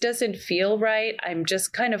 This doesn't feel right. I'm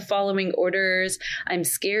just kind of following orders. I'm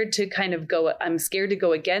scared to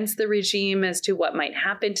go against the regime as to what might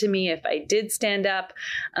happen to me if I did stand up.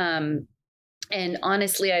 And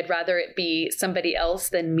honestly, I'd rather it be somebody else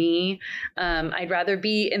than me. I'd rather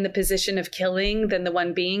be in the position of killing than the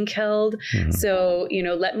one being killed. Mm-hmm. So,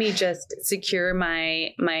 let me just secure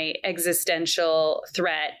my existential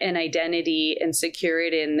threat and identity and secure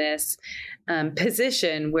it in this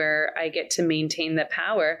position where I get to maintain the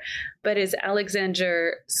power. But as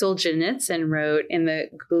Alexander Solzhenitsyn wrote in the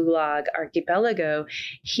Gulag Archipelago,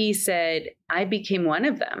 he said, I became one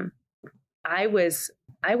of them. I was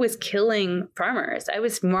killing farmers. I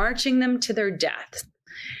was marching them to their death.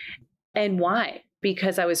 And why?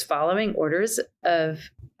 Because I was following orders of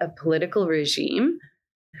a political regime.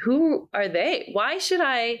 Who are they? Why should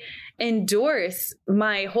I endorse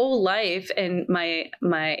my whole life and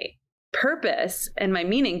my purpose and my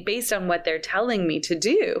meaning based on what they're telling me to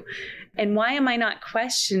do? And why am I not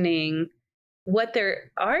questioning what they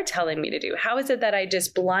are telling me to do? How is it that I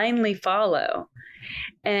just blindly follow?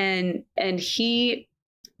 And he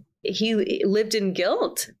lived in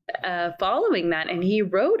guilt following that, and he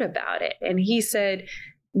wrote about it. And he said,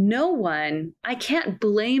 I can't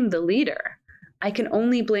blame the leader. I can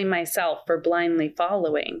only blame myself for blindly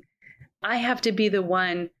following. I have to be the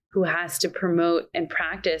one who has to promote and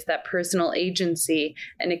practice that personal agency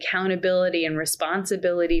and accountability and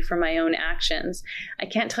responsibility for my own actions. I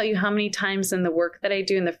can't tell you how many times in the work that I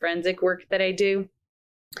do, in the forensic work that I do,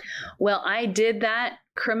 well, I did that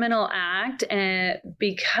criminal act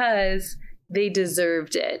because they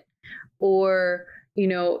deserved it. Or,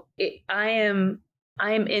 I am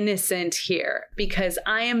innocent here because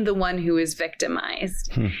I am the one who is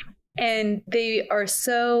victimized. And they are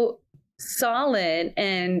so solid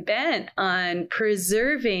and bent on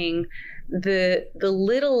preserving the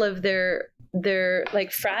little of their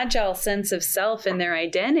like fragile sense of self and their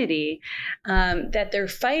identity, that they're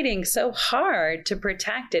fighting so hard to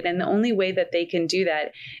protect it. And the only way that they can do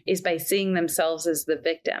that is by seeing themselves as the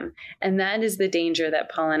victim. And that is the danger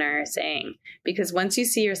that Paul and I are saying, because once you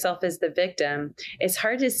see yourself as the victim, it's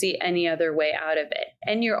hard to see any other way out of it.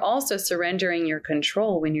 And you're also surrendering your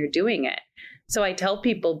control when you're doing it. So I tell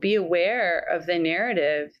people, be aware of the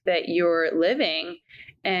narrative that you're living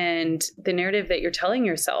and the narrative that you're telling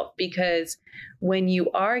yourself, because when you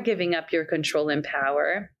are giving up your control and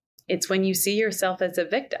power, it's when you see yourself as a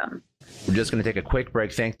victim. We're just going to take a quick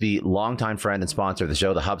break. Thank the longtime friend and sponsor of the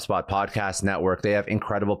show, the HubSpot Podcast Network. They have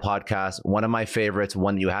incredible podcasts. One of my favorites,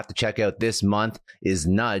 one you have to check out this month, is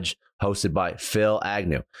Nudge, hosted by Phil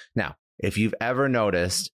Agnew. Now, if you've ever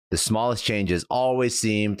noticed, the smallest changes always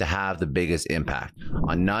seem to have the biggest impact.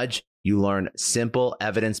 On Nudge, You learn simple,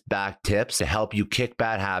 evidence-backed tips to help you kick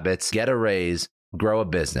bad habits, get a raise, grow a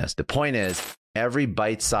business. The point is, every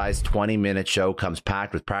bite-sized 20-minute show comes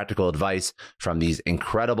packed with practical advice from these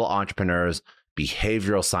incredible entrepreneurs,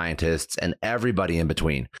 behavioral scientists, and everybody in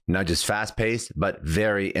between. Not just fast-paced, but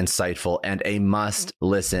very insightful and a must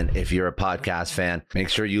listen if you're a podcast fan. Make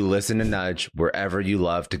sure you listen to Nudge wherever you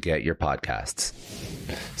love to get your podcasts.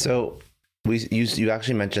 So you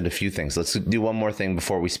actually mentioned a few things. Let's do one more thing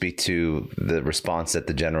before we speak to the response that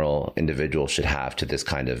the general individual should have to this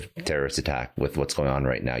kind of terrorist attack with what's going on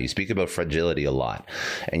right now. You speak about fragility a lot,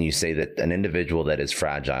 and you say that an individual that is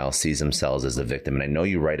fragile sees themselves as a victim. And I know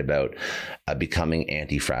you write about becoming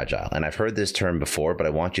anti-fragile. And I've heard this term before, but I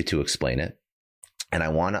want you to explain it. And I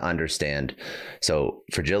want to understand. So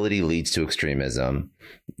fragility leads to extremism.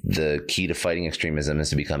 The key to fighting extremism is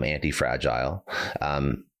to become anti-fragile.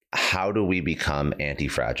 How do we become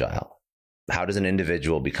anti-fragile? How does an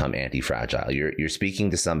individual become anti-fragile? You're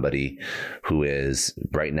speaking to somebody who is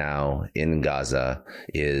right now in Gaza,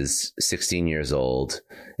 is 16 years old,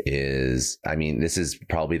 this is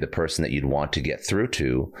probably the person that you'd want to get through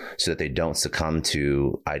to so that they don't succumb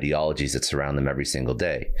to ideologies that surround them every single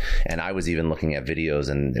day. And I was even looking at videos,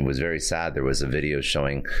 and it was very sad. There was a video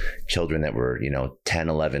showing children that were, 10,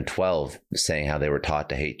 11, 12, saying how they were taught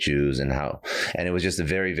to hate Jews and it was just a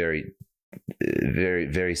very, very, very,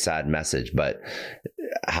 very sad message. But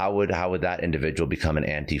how would that individual become an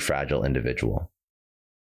anti-fragile individual?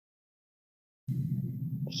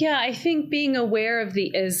 Yeah, I think being aware of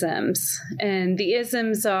the isms, and the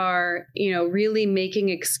isms are, really making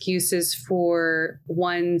excuses for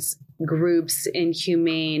one's groups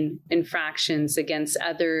inhumane infractions against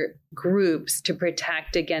other groups to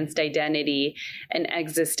protect against identity and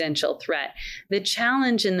existential threat. The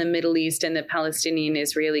challenge in the Middle East and the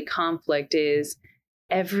Palestinian-Israeli conflict is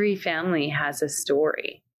every family has a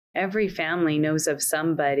story. Every family knows of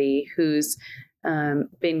somebody who's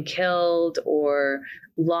been killed or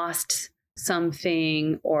lost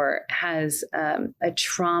something or has a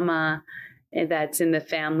trauma that's in the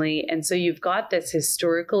family. And so you've got this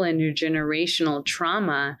historical and intergenerational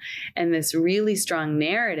trauma and this really strong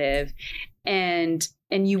narrative, and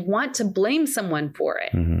you want to blame someone for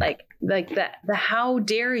it. Mm-hmm. Like that, the how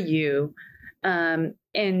dare you?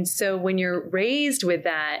 And so when you're raised with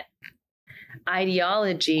that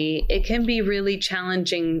ideology, it can be really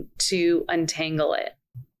challenging to untangle it.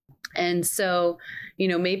 And so,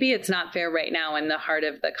 maybe it's not fair right now in the heart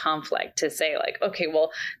of the conflict to say like, okay,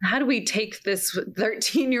 well, how do we take this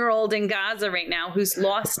 13-year-old in Gaza right now who's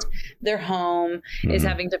lost their home, is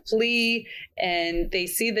having to flee, and they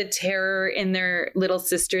see the terror in their little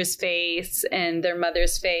sister's face and their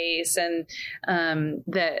mother's face, and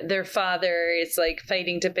their father is like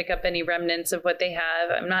fighting to pick up any remnants of what they have.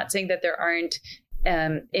 I'm not saying that there aren't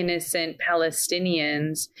innocent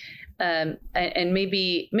Palestinians. And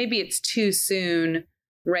maybe it's too soon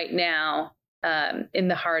right now in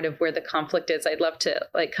the heart of where the conflict is. I'd love to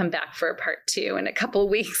come back for a part 2 in a couple of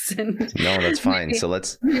weeks. And no, that's fine. So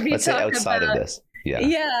let's say outside of this. Yeah.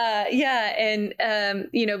 And,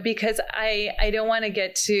 because I don't want to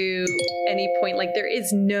get to any point, there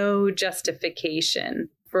is no justification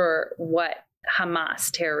for what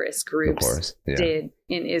Hamas terrorist groups did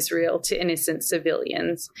in Israel to innocent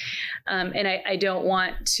civilians. And I don't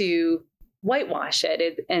want to whitewash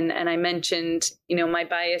it. And I mentioned, my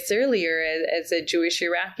bias earlier as a Jewish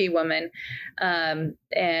Iraqi woman,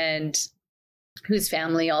 and whose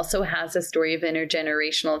family also has a story of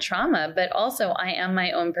intergenerational trauma, but also I am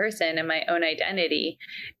my own person and my own identity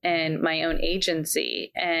and my own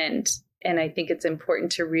agency. And I think it's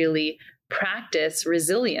important to really practice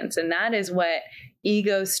resilience. And that is what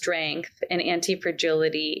ego strength and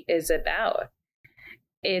anti-fragility is about.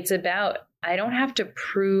 It's about, I don't have to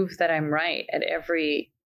prove that I'm right at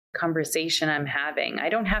every conversation I'm having. I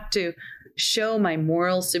don't have to show my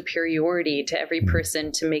moral superiority to every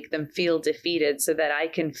person to make them feel defeated so that I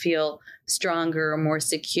can feel stronger or more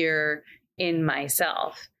secure in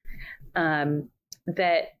myself.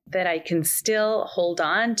 That I can still hold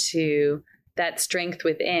on to that strength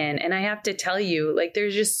within. And I have to tell you,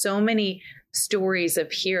 there's just so many stories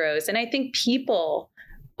of heroes. And I think people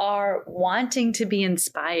are wanting to be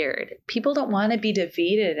inspired. People don't want to be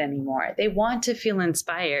defeated anymore. They want to feel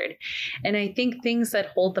inspired. And I think things that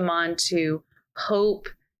hold them on to hope,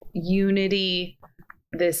 unity,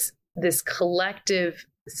 this collective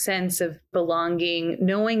sense of belonging,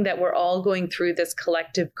 knowing that we're all going through this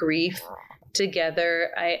collective grief together.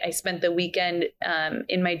 I spent the weekend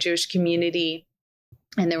in my Jewish community,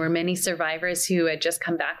 and there were many survivors who had just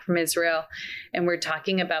come back from Israel and were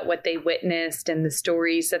talking about what they witnessed and the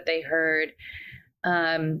stories that they heard.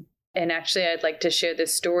 And actually, I'd like to share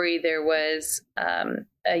this story. There was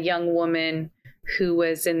a young woman who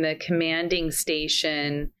was in the commanding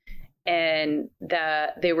station, and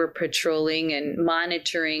that they were patrolling and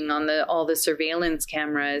monitoring on all the surveillance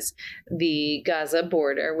cameras the Gaza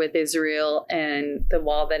border with Israel and the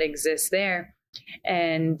wall that exists there.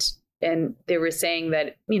 And they were saying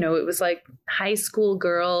that, it was like high school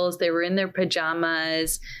girls. They were in their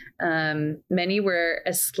pajamas. Many were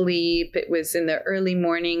asleep. It was in the early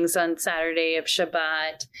mornings on Saturday of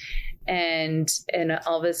Shabbat. And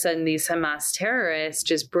all of a sudden, these Hamas terrorists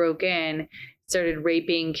just broke in, started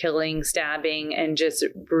raping, killing, stabbing, and just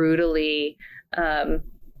brutally,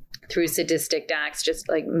 through sadistic acts, just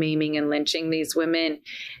like maiming and lynching these women,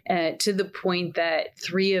 to the point that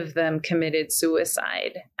 3 of them committed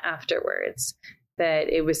suicide afterwards. That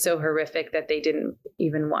it was so horrific that they didn't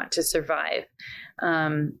even want to survive.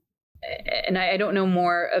 And I don't know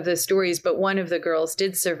more of the stories, but one of the girls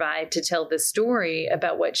did survive to tell the story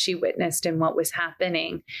about what she witnessed and what was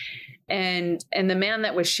happening. And the man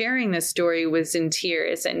that was sharing this story was in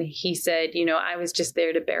tears. And he said, I was just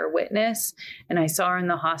there to bear witness. And I saw her in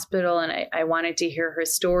the hospital, and I wanted to hear her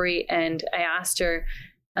story. And I asked her,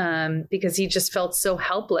 because he just felt so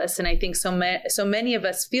helpless. And I think so many of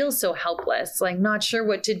us feel so helpless, like not sure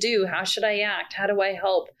what to do. How should I act? How do I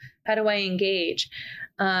help? How do I engage?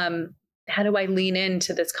 How do I lean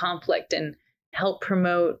into this conflict and help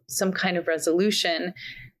promote some kind of resolution?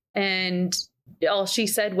 And all she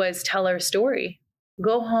said was, tell our story.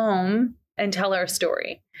 Go home and tell our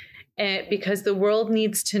story. And because the world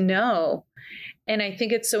needs to know. And I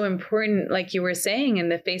think it's so important, like you were saying, in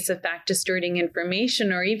the face of fact-distorting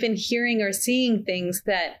information, or even hearing or seeing things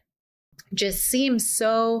that just seem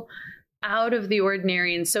so out of the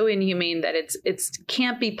ordinary and so inhumane that it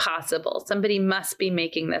can't be possible. Somebody must be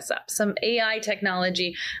making this up. Some AI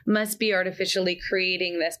technology must be artificially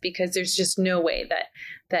creating this, because there's just no way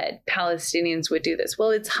that Palestinians would do this.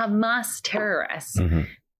 Well, it's Hamas terrorists. Mm-hmm.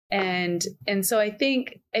 And so I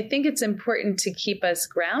think it's important to keep us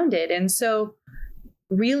grounded. And so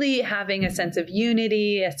really having a sense of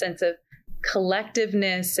unity, a sense of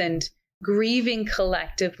collectiveness, and grieving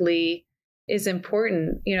collectively is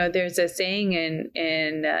important. There's a saying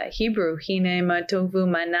in Hebrew, Hine ma tovu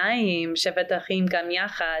manayim shevet achim gam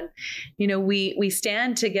yachad. We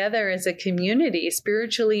stand together as a community,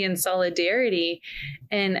 spiritually in solidarity.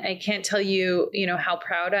 And I can't tell you, how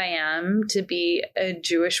proud I am to be a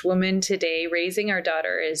Jewish woman today, raising our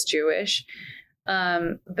daughter as Jewish.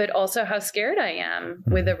 But also how scared I am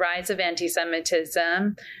with the rise of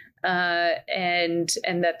anti-Semitism, and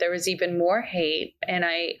that there was even more hate. And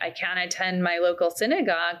I can't attend my local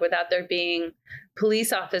synagogue without there being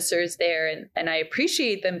police officers there, and I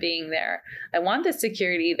appreciate them being there. I want the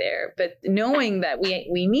security there, but knowing that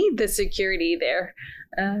we need the security there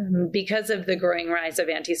because of the growing rise of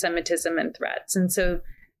anti-Semitism and threats. And so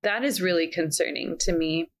that is really concerning to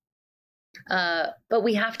me. But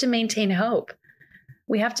we have to maintain hope.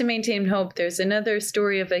 We have to maintain hope. There's another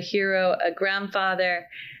story of a hero, a grandfather,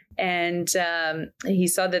 and he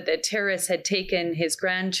saw that the terrorists had taken his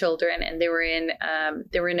grandchildren, and they were in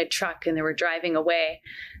a truck, and they were driving away.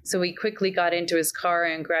 So he quickly got into his car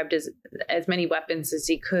and grabbed as many weapons as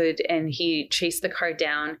he could, and he chased the car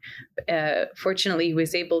down. Fortunately, he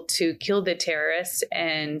was able to kill the terrorists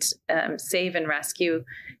and save and rescue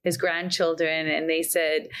his grandchildren. And they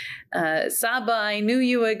said, Saba, I knew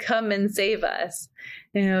you would come and save us.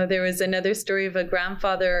 There was another story of a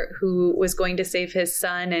grandfather who was going to save his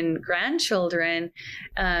son and grandchildren,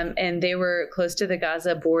 and they were close to the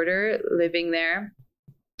Gaza border, living there.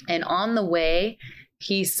 And on the way,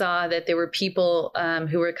 he saw that there were people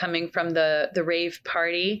who were coming from the rave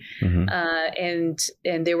party, mm-hmm.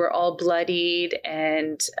 And they were all bloodied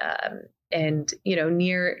and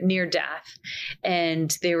near death,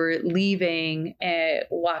 and they were leaving,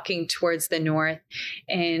 walking towards the north,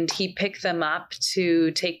 and he picked them up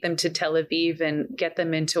to take them to Tel Aviv and get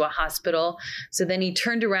them into a hospital. So then he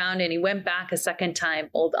turned around and he went back a second time.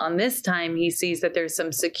 On this time, he sees that there's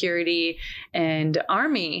some security and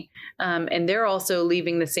army, and they're also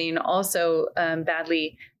leaving the scene, also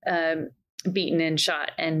badly beaten and shot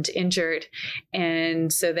and injured.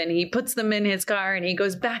 And so then he puts them in his car and he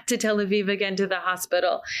goes back to Tel Aviv again to the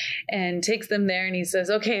hospital and takes them there. And he says,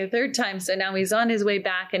 okay, a third time. So now he's on his way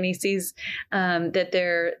back, and he sees that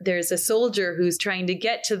there's a soldier who's trying to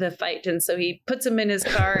get to the fight. And so he puts them in his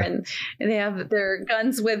car, and they have their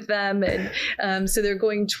guns with them. And so they're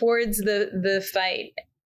going towards the fight.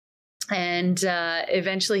 And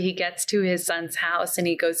eventually he gets to his son's house and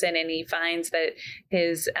he goes in and he finds that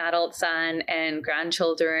his adult son and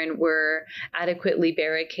grandchildren were adequately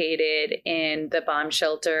barricaded in the bomb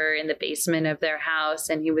shelter in the basement of their house.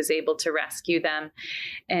 And he was able to rescue them.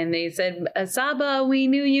 And they said, Saba, we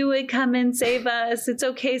knew you would come and save us. It's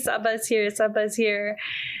okay. Saba's here. Saba's here.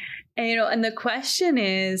 And, and the question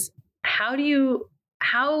is, how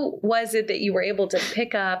was it that you were able to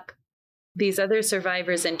pick up these other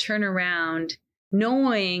survivors and turn around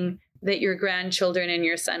knowing that your grandchildren and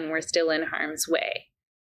your son were still in harm's way?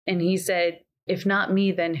 And he said, if not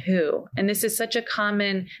me, then who? And this is such a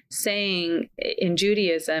common saying in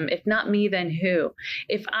Judaism, if not me, then who?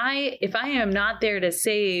 If I am not there to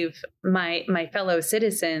save my fellow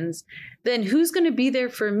citizens, then who's going to be there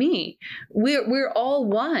for me? We're all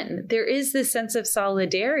one. There is this sense of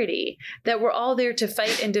solidarity that we're all there to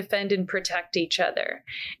fight and defend and protect each other.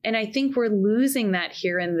 And I think we're losing that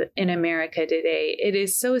here in America today. It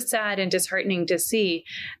is so sad and disheartening to see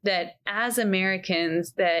that as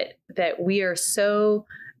Americans that we are so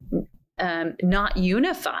not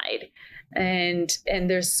unified. And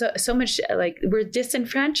there's so much, like, we're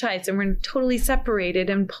disenfranchised and we're totally separated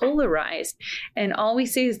and polarized. And all we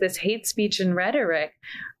see is this hate speech and rhetoric,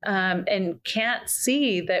 and can't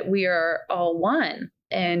see that we are all one,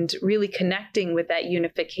 and really connecting with that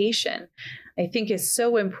unification, I think, is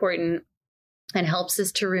so important and helps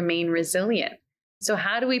us to remain resilient. So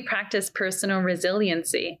how do we practice personal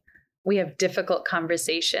resiliency? We have difficult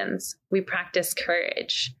conversations. We practice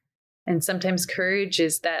courage. And sometimes courage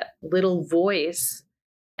is that little voice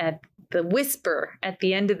at the whisper at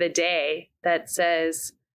the end of the day that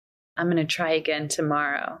says, I'm going to try again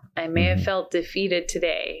tomorrow. I may have felt defeated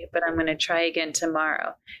today, but I'm going to try again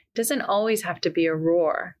tomorrow. It doesn't always have to be a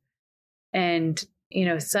roar. And,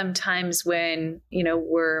 sometimes when,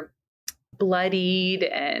 we're bloodied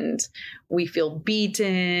and we feel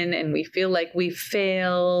beaten and we feel like we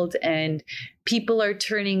failed and people are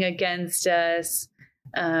turning against us,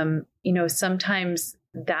 sometimes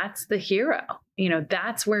that's the hero.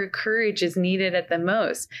 That's where courage is needed at the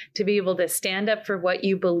most, to be able to stand up for what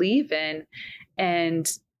you believe in. And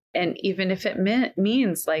even if it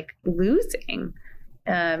means like losing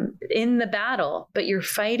in the battle, but you're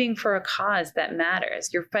fighting for a cause that matters.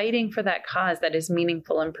 You're fighting for that cause that is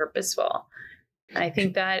meaningful and purposeful. I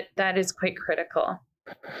think that is quite critical.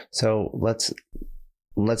 So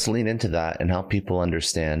let's lean into that and help people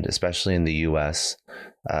understand, especially in the U.S.,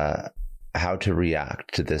 how to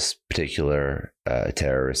react to this particular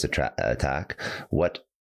terrorist attack.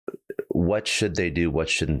 What should they do? What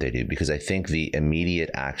shouldn't they do? Because I think the immediate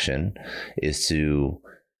action is to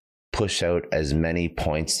push out as many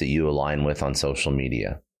points that you align with on social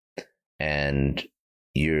media. And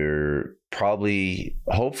you're probably,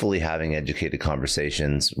 hopefully, having educated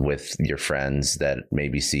conversations with your friends that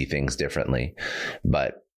maybe see things differently.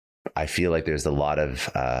 But I feel like there's a lot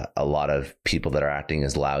of people that are acting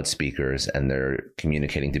as loudspeakers, and they're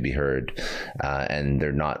communicating to be heard, and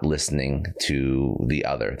they're not listening to the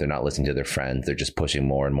other. They're not listening to their friends. They're just pushing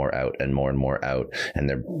more and more out and more out, and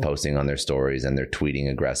they're posting on their stories and they're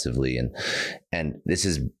tweeting aggressively. And this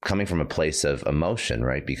is coming from a place of emotion,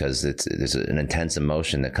 right? Because there's an intense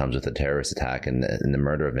emotion that comes with a terrorist attack and the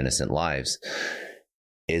murder of innocent lives.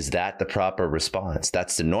 Is that the proper response?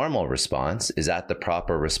 That's the normal response. Is that the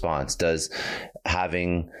proper response? Does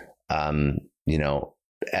having,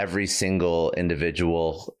 every single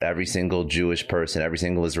individual, every single Jewish person, every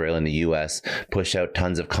single Israeli in the U.S. push out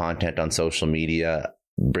tons of content on social media,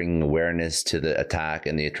 bringing awareness to the attack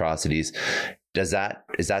and the atrocities? Does that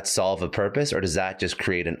solve a purpose, or does that just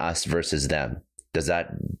create an us versus them? Does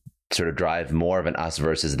that sort of drive more of an us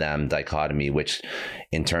versus them dichotomy, which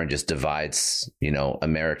in turn just divides,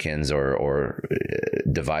 Americans or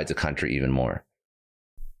divides a country even more?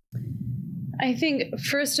 I think,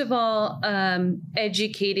 first of all,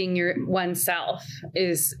 educating oneself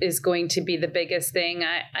is going to be the biggest thing.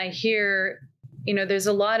 I hear, there's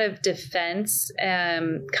a lot of defense,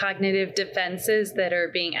 cognitive defenses that are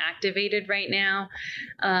being activated right now.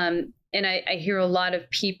 And I hear a lot of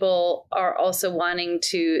people are also wanting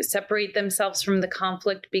to separate themselves from the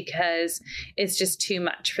conflict because it's just too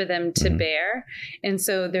much for them to bear. And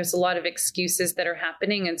so there's a lot of excuses that are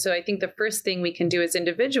happening. And so I think the first thing we can do as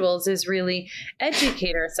individuals is really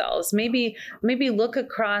educate ourselves. Maybe look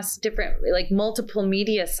across different, like, multiple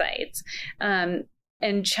media sites,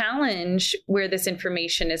 and challenge where this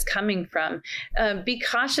information is coming from. Be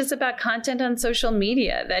cautious about content on social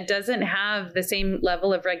media that doesn't have the same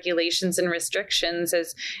level of regulations and restrictions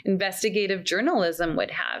as investigative journalism would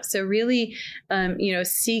have. So really,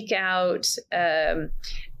 seek out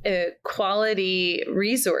quality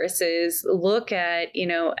resources. Look at,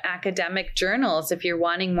 academic journals if you're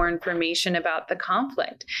wanting more information about the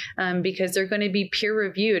conflict, because they're going to be peer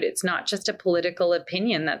reviewed. It's not just a political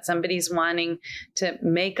opinion that somebody's wanting to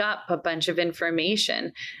make up a bunch of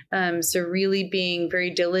information. So really being very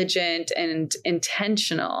diligent and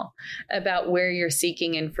intentional about where you're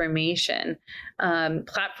seeking information.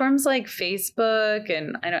 Platforms like Facebook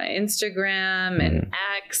and Instagram and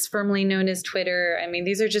X, formerly known as Twitter. I mean,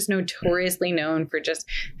 these are just notoriously known for just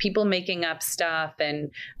people making up stuff and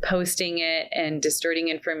posting it and distorting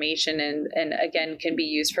information, and again, can be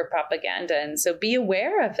used for propaganda. And so be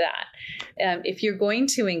aware of that. If you're going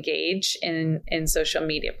to engage in social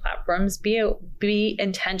media platforms, be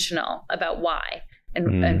intentional about why.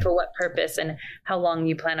 And for what purpose and how long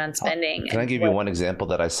you plan on spending. Can I give you one example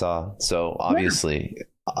that I saw? So obviously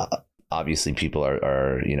people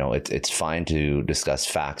are it's fine to discuss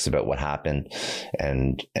facts about what happened,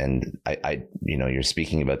 and I you're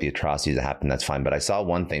speaking about the atrocities that happened. That's fine. But I saw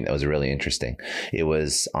one thing that was really interesting. It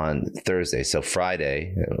was on Thursday. So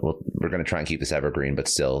Friday, we're going to try and keep this evergreen, but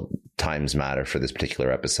still times matter for this particular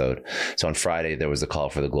episode. So on Friday, there was a call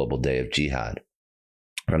for the global day of jihad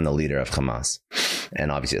from the leader of Hamas. And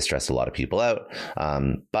obviously it stressed a lot of people out.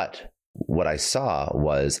 But what I saw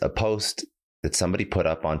was a post that somebody put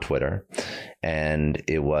up on Twitter, and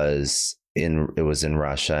it was in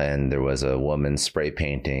Russia, and there was a woman spray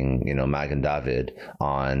painting, Magen David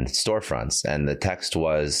on storefronts. And the text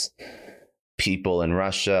was, people in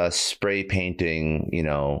Russia spray painting,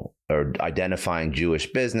 or identifying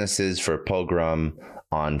Jewish businesses for pogrom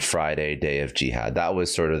on Friday, day of jihad. That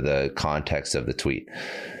was sort of the context of the tweet.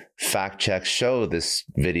 Fact checks show this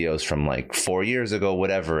video's from like 4 years ago,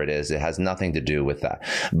 whatever it is. It has nothing to do with that.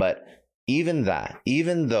 But even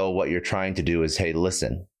though what you're trying to do is, hey,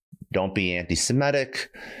 listen, don't be anti-Semitic.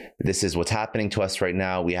 This is what's happening to us right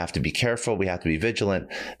now. We have to be careful. We have to be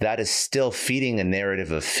vigilant. That is still feeding a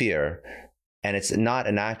narrative of fear. And it's not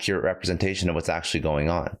an accurate representation of what's actually going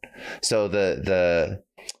on. So the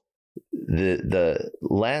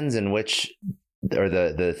lens in which, or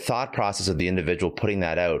the thought process of the individual putting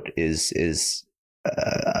that out is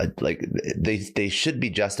like they should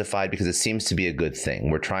be justified, because it seems to be a good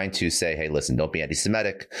thing. We're trying to say, hey, listen, don't be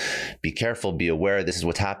anti-Semitic, be careful, be aware. This is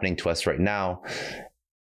what's happening to us right now.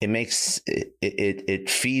 It makes it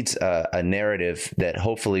feeds a narrative that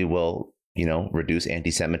hopefully will, reduce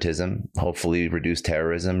anti-Semitism, hopefully reduce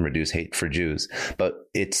terrorism, reduce hate for Jews. But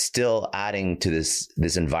it's still adding to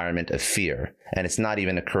this environment of fear, and it's not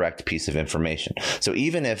even a correct piece of information. So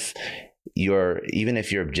even if your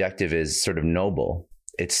objective is sort of noble,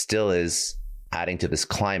 it still is adding to this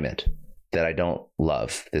climate that I don't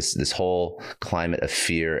love, this whole climate of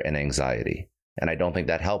fear and anxiety. And I don't think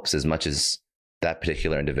that helps as much as that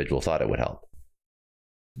particular individual thought it would help.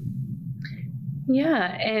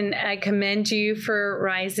 Yeah, and I commend you for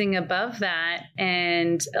rising above that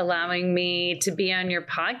and allowing me to be on your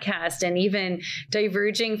podcast, and even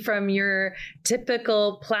diverging from your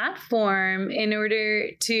typical platform in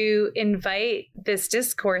order to invite this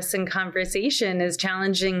discourse and conversation, as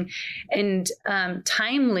challenging and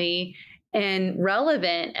timely and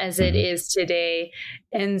relevant as it is today.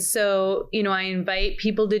 And so, I invite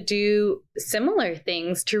people to do similar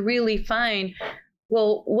things, to really find,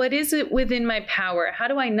 well, what is it within my power? How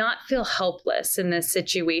do I not feel helpless in this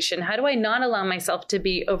situation? How do I not allow myself to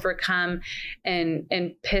be overcome and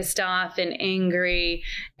pissed off and angry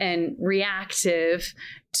and reactive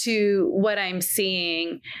to what I'm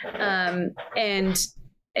seeing? And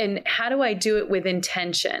how do I do it with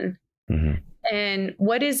intention? And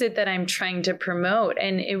what is it that I'm trying to promote?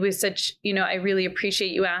 And it was such, I really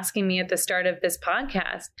appreciate you asking me at the start of this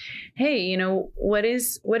podcast, hey, what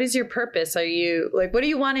is your purpose? Are you like, what do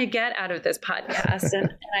you want to get out of this podcast?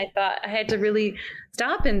 And I thought I had to really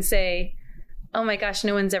stop and say, oh my gosh,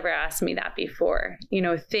 no one's ever asked me that before.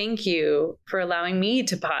 Thank you for allowing me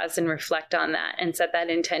to pause and reflect on that and set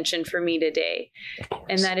that intention for me today.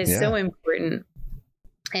 And that is so important.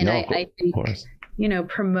 And I think,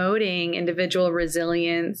 promoting individual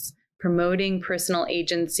resilience, promoting personal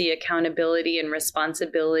agency, accountability, and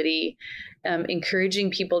responsibility,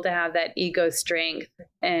 encouraging people to have that ego strength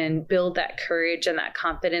and build that courage and that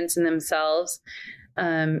confidence in themselves,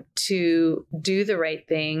 to do the right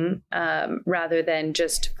thing, rather than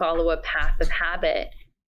just follow a path of habit.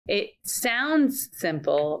 It sounds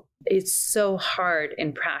simple. It's so hard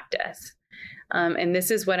in practice. And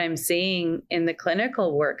this is what I'm seeing in the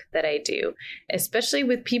clinical work that I do, especially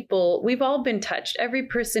with people. We've all been touched. Every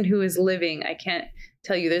person who is living, I can't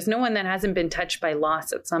tell you, there's no one that hasn't been touched by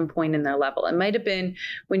loss at some point in their level. It might have been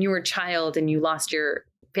when you were a child and you lost your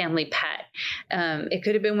family pet. It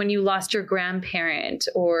could have been when you lost your grandparent,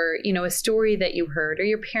 or, a story that you heard, or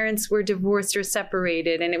your parents were divorced or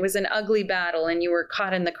separated and it was an ugly battle and you were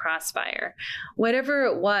caught in the crossfire. Whatever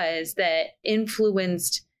it was that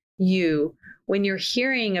influenced you, when you're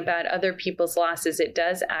hearing about other people's losses, it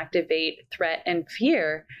does activate threat and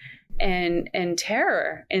fear and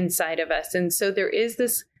terror inside of us. And so there is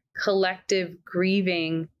this collective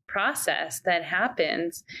grieving process that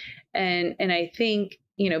happens. And I think,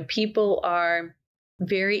 people are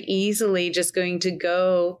very easily just going to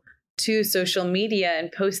go to social media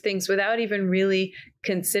and post things without even really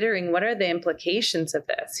considering what are the implications of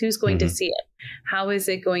this? Who's going to see it? How is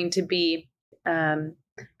it going to be?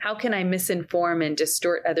 How can I misinform and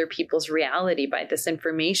distort other people's reality by this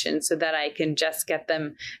information so that I can just get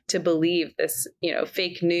them to believe this,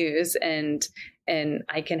 fake news, and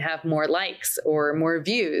I can have more likes or more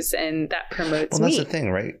views, and that promotes me. Well, that's the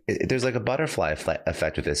thing, right? There's like a butterfly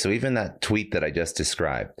effect with this. So even that tweet that I just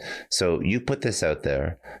described. So you put this out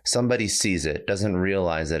there, somebody sees it, doesn't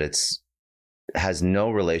realize that has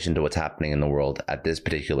no relation to what's happening in the world at this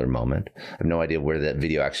particular moment. I have no idea where that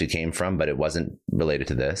video actually came from, but it wasn't related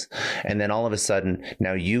to this. And then all of a sudden,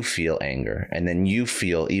 now you feel anger, and then you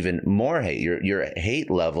feel even more hate. Your hate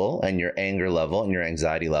level and your anger level and your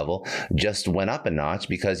anxiety level just went up a notch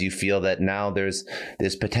because you feel that now there's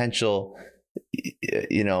this potential,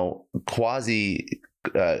 quasi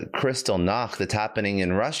Kristallnacht that's happening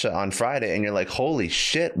in Russia on Friday. And you're like, holy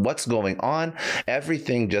shit, what's going on?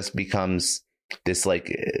 Everything just becomes this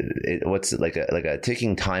what's like a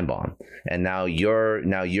ticking time bomb. And now you're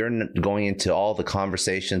going into all the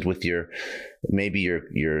conversations with your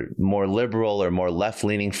more liberal or more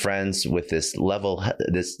left-leaning friends with this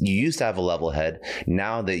you used to have a level head.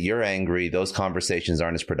 Now that you're angry, those conversations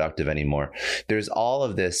aren't as productive anymore. There's all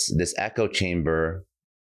of this echo chamber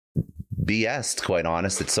BS, to quite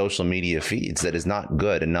honest, that social media feeds, that is not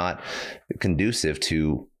good and not conducive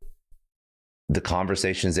to the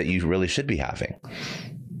conversations that you really should be having.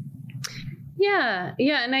 Yeah.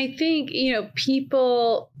 And I think,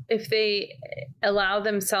 people, if they allow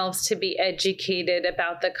themselves to be educated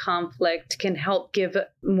about the conflict, can help give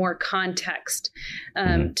more context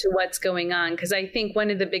to what's going on. Because I think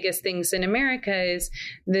one of the biggest things in America is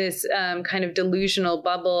this kind of delusional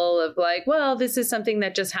bubble of like, well, this is something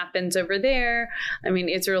that just happens over there. I mean,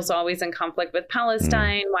 Israel's always in conflict with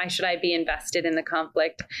Palestine. Why should I be invested in the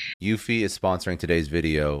conflict? Eufy is sponsoring today's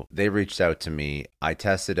video. They reached out to me. I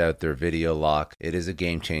tested out their video lock. It is a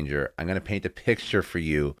game changer. I'm going to paint a picture for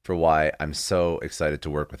you for why I'm so excited to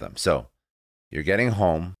work with them. So you're getting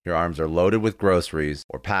home, your arms are loaded with groceries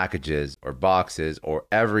or packages or boxes or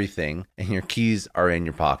everything, and your keys are in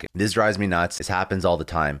your pocket. This drives me nuts. This happens all the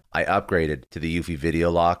time. I upgraded to the Eufy video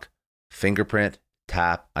lock, fingerprint,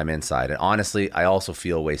 tap, I'm inside. And honestly, I also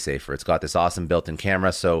feel way safer. It's got this awesome built-in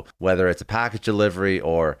camera, so whether it's a package delivery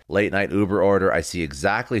or late night Uber order, I see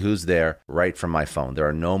exactly who's there right from my phone. There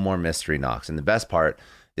are no more mystery knocks. And the best part,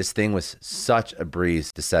 this thing was such a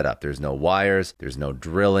breeze to set up. There's no wires, there's no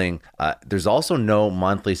drilling. There's also no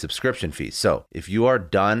monthly subscription fees. So if you are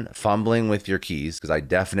done fumbling with your keys, because I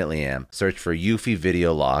definitely am, search for Eufy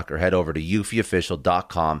Video Lock or head over to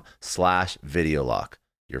eufyofficial.com/video lock.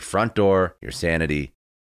 Your front door, your sanity.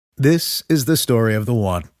 This is the story of the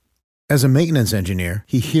one. As a maintenance engineer,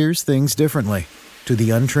 he hears things differently. To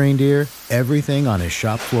the untrained ear, everything on his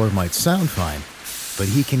shop floor might sound fine, but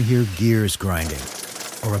he can hear gears grinding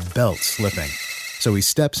or a belt slipping. So he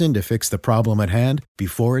steps in to fix the problem at hand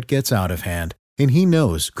before it gets out of hand. And he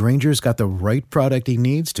knows Grainger's got the right product he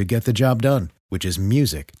needs to get the job done, which is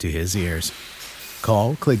music to his ears.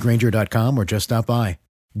 Call, click Grainger.com, or just stop by.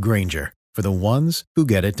 Grainger, for the ones who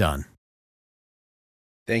get it done.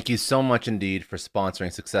 Thank you so much, Indeed, for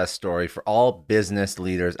sponsoring Success Story. For all business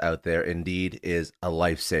leaders out there, Indeed is a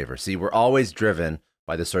lifesaver. See, we're always driven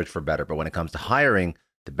by the search for better, but when it comes to hiring,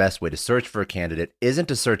 the best way to search for a candidate isn't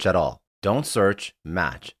to search at all. Don't search,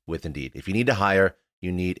 match with Indeed. If you need to hire,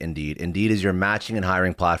 you need Indeed. Indeed is your matching and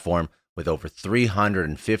hiring platform with over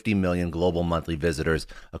 350 million global monthly visitors,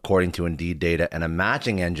 according to Indeed data, and a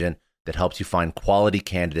matching engine that helps you find quality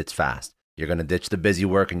candidates fast. You're going to ditch the busy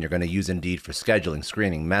work and you're going to use Indeed for scheduling,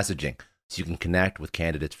 screening, messaging, so you can connect with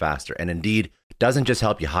candidates faster. And Indeed doesn't just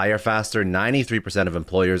help you hire faster. 93% of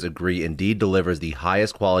employers agree Indeed delivers the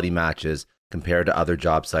highest quality matches compared to other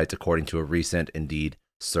job sites, according to a recent Indeed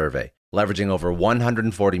survey. Leveraging over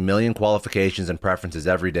 140 million qualifications and preferences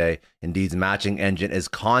every day, Indeed's matching engine is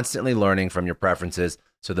constantly learning from your preferences,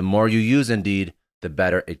 so the more you use Indeed, the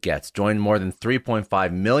better it gets. Join more than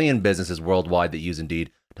 3.5 million businesses worldwide that use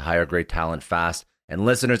Indeed to hire great talent fast And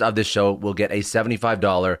listeners of this show will get a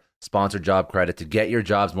 $75 sponsored job credit to get your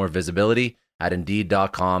jobs more visibility at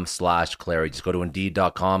Indeed.com/Clary. Just go to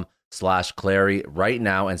Indeed.com/Clary right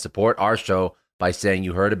now and support our show by saying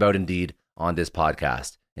you heard about Indeed on this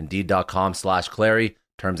podcast. Indeed.com/Clary.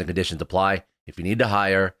 Terms and conditions apply. If you need to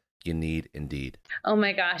hire, you need Indeed. Oh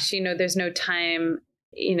my gosh, there's no time,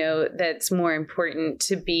 that's more important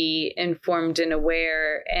to be informed and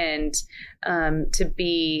aware and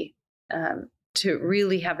to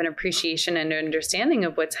really have an appreciation and understanding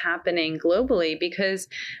of what's happening globally, because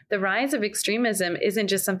the rise of extremism isn't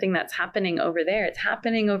just something that's happening over there. It's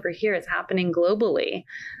happening over here. It's happening globally.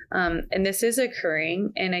 And this is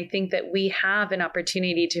occurring. And I think that we have an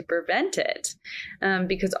opportunity to prevent it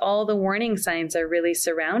because all the warning signs are really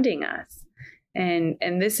surrounding us. And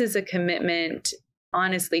this is a commitment,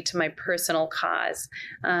 honestly, to my personal cause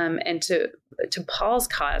and to Paul's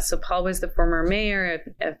cause. So Paul was the former mayor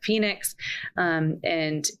of Phoenix,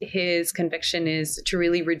 and his conviction is to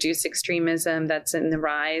really reduce extremism that's in the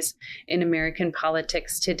rise in American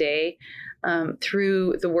politics today.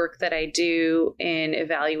 Through the work that I do in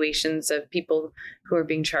evaluations of people who are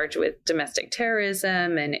being charged with domestic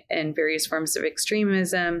terrorism and various forms of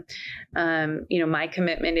extremism. My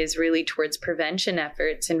commitment is really towards prevention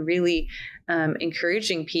efforts and really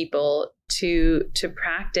encouraging people to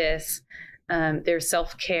practice their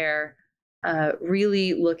self-care,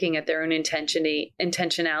 really looking at their own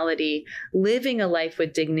intentionality, living a life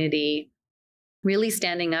with dignity, really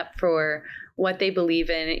standing up for what they believe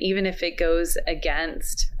in, even if it goes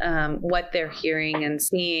against what they're hearing and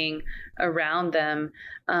seeing around them,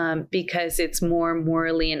 because it's more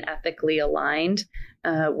morally and ethically aligned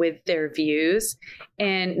with their views,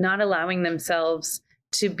 and not allowing themselves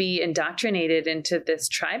to be indoctrinated into this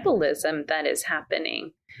tribalism that is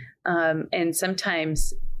happening. And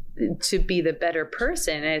sometimes to be the better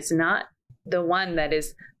person is not the one that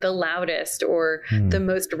is the loudest or the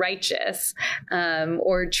most righteous,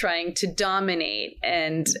 or trying to dominate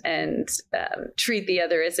and treat the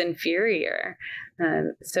other as inferior.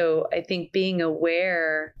 So I think being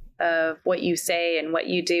aware of what you say and what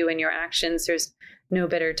you do and your actions, there's no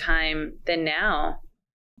better time than now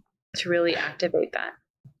to really activate that.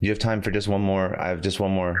 You have time for just one more? I have just one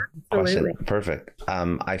more Absolutely. question. Perfect.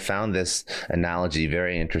 I found this analogy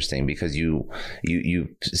very interesting because you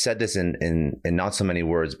said this in not so many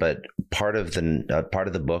words, but part of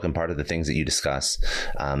the book and part of the things that you discuss,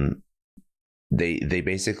 they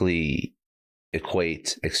basically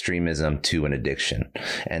equate extremism to an addiction.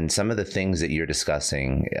 And some of the things that you're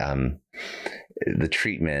discussing, the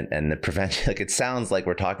treatment and the prevention, like it sounds like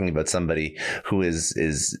we're talking about somebody who is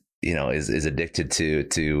addicted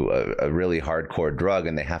to a really hardcore drug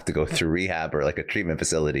and they have to go through rehab or like a treatment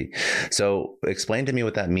facility. So explain to me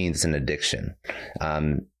what that means, an addiction.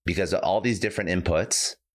 Because all these different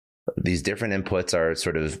inputs are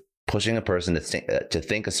sort of pushing a person to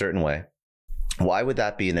think a certain way. Why would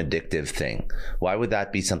that be an addictive thing? Why would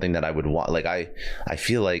that be something that I would want? Like, I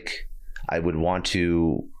feel like I would want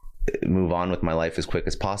to move on with my life as quick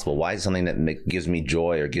as possible. Why is it something that gives me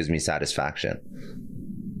joy or gives me satisfaction?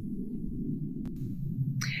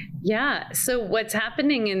 Yeah. So what's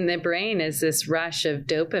happening in the brain is this rush of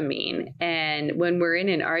dopamine. And when we're in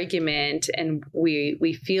an argument and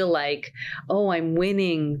we feel like, oh, I'm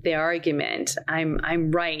winning the argument,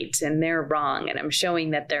 I'm right and they're wrong, and I'm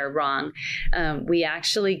showing that they're wrong, we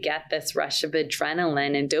actually get this rush of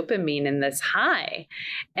adrenaline and dopamine and this high.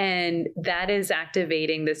 And that is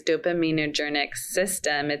activating this dopaminergic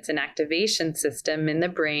system. It's an activation system in the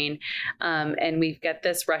brain. And we've got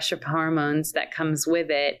this rush of hormones that comes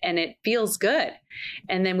with it. And it feels good.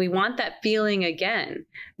 And then we want that feeling again,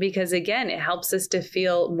 because again, it helps us to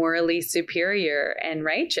feel morally superior and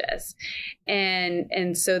righteous.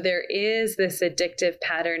 And so there is this addictive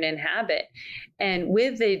pattern and habit. And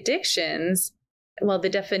with the addictions, well, the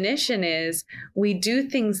definition is we do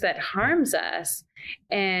things that harms us,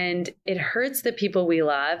 and it hurts the people we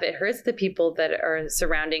love. It hurts the people that are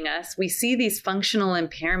surrounding us. We see these functional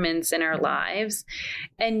impairments in our lives,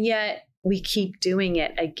 and yet we keep doing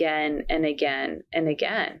it again and again and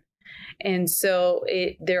again. And so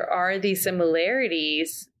there are these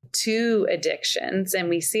similarities to addictions. And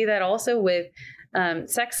we see that also with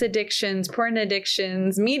sex addictions, porn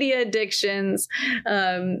addictions, media addictions,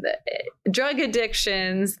 drug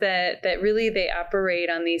addictions, that really they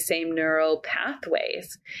operate on these same neural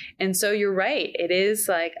pathways. And so you're right. It is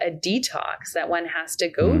like a detox that one has to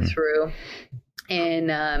go through.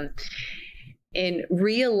 And in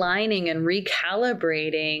realigning and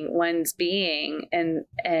recalibrating one's being, and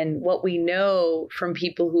what we know from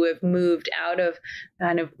people who have moved out of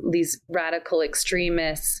kind of these radical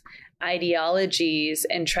extremists ideologies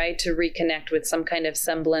and try to reconnect with some kind of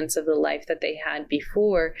semblance of the life that they had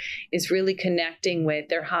before is really connecting with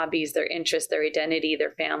their hobbies, their interests, their identity,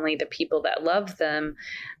 their family, the people that love them,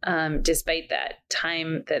 despite that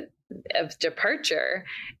time of departure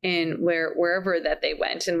and wherever that they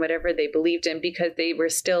went and whatever they believed in, because they were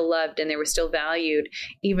still loved and they were still valued,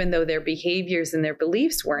 even though their behaviors and their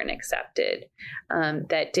beliefs weren't accepted.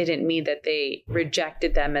 That didn't mean that they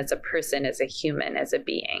rejected them as a person, as a human, as a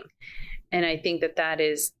being. And I think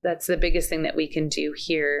that's the biggest thing that we can do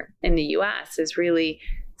here in the US, is really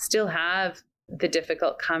still have the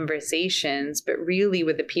difficult conversations, but really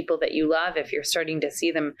with the people that you love, if you're starting to see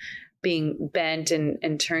them being bent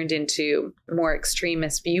and turned into more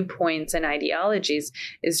extremist viewpoints and ideologies,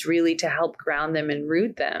 is really to help ground them and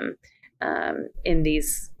root them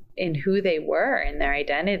in who they were, in their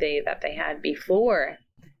identity that they had before.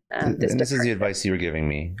 This is the advice you were giving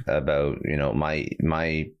me about,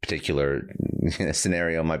 my particular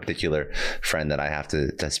scenario, my particular friend that I have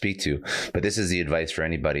to speak to. But this is the advice for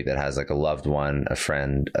anybody that has like a loved one, a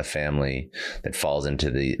friend, a family that falls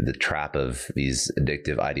into the trap of these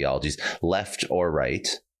addictive ideologies, left or right.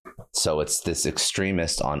 So it's this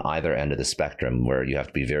extremist on either end of the spectrum where you have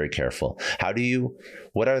to be very careful.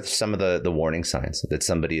 What are some of the warning signs that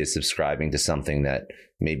somebody is subscribing to something that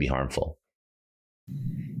may be harmful?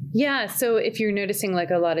 Yeah. So if you're noticing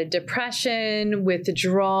like a lot of depression,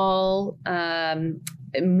 withdrawal,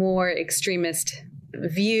 more extremist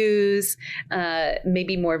views,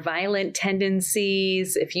 maybe more violent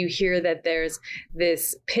tendencies, if you hear that there's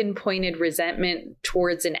this pinpointed resentment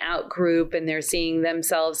towards an out group and they're seeing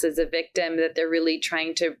themselves as a victim, that they're really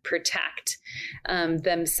trying to protect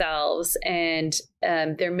themselves, and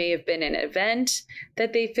there may have been an event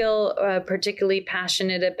that they feel particularly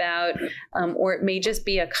passionate about, or it may just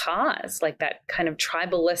be a cause, like that kind of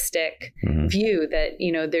tribalistic view that,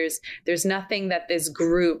 there's nothing that this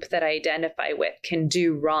group that I identify with can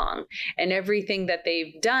do wrong. And everything that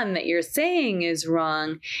they've done that you're saying is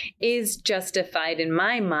wrong is justified in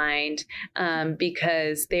my mind,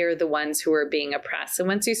 because they're the ones who are being oppressed. So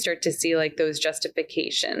once you start to see like those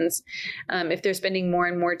justifications, if they're spending more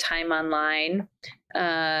and more time online,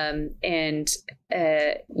 and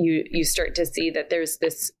you start to see that there's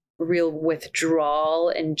this real withdrawal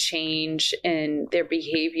and change in their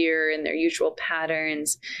behavior and their usual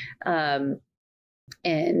patterns, and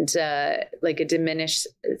like a diminished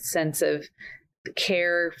sense of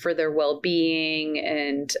care for their well-being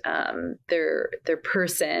and their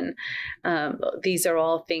person. These are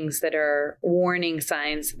all things that are warning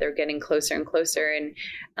signs that they're getting closer and closer.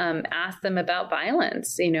 And ask them about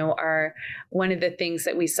violence. Are one of the things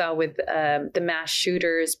that we saw with the mass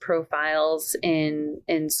shooters profiles in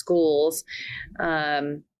schools,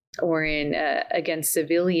 or in against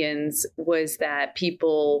civilians, was that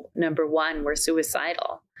people, number one, were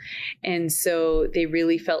suicidal. And so they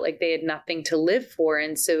really felt like they had nothing to live for.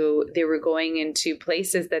 And so they were going into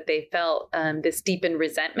places that they felt this deepened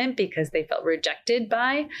resentment because they felt rejected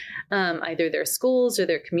by either their schools or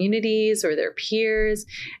their communities or their peers.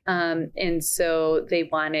 And so they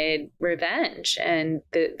wanted revenge, and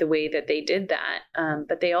the way that they did that.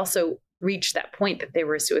 But they also reached that point that they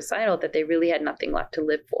were suicidal, that they really had nothing left to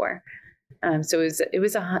live for. So it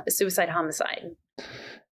was a suicide homicide.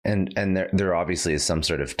 And there obviously is some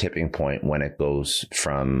sort of tipping point when it goes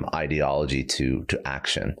from ideology to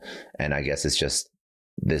action. And I guess it's just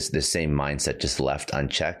this same mindset just left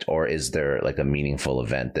unchecked, or is there like a meaningful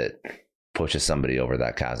event that pushes somebody over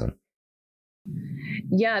that chasm?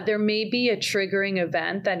 Yeah, there may be a triggering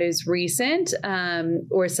event that is recent,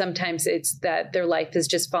 or sometimes it's that their life has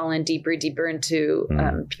just fallen deeper into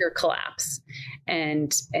pure collapse,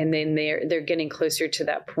 and then they're getting closer to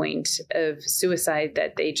that point of suicide,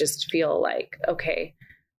 that they just feel like, okay,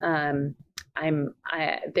 they're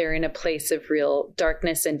in a place of real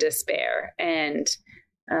darkness and despair, and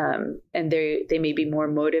they may be more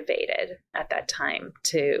motivated at that time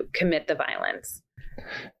to commit the violence.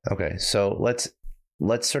 Okay, so let's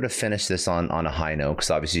sort of finish this on a high note, because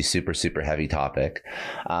obviously super, super heavy topic.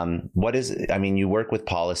 You work with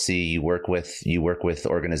policy, you work with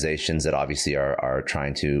organizations that obviously are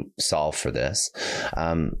trying to solve for this.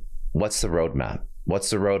 What's the roadmap? What's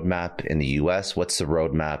the roadmap in the US? What's the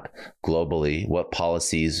roadmap globally? What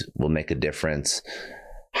policies will make a difference?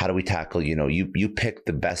 How do we tackle, you pick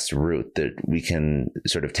the best route that we can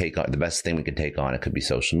sort of take on, the best thing we can take on. It could be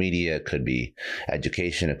social media, it could be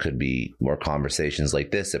education, it could be more conversations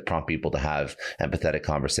like this that prompt people to have empathetic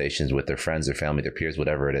conversations with their friends, their family, their peers,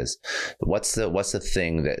 whatever it is. But what's the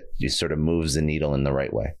thing that you sort of moves the needle in the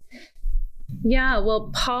right way? Yeah,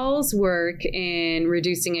 well, Paul's work in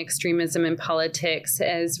reducing extremism in politics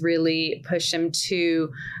has really pushed him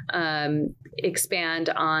to expand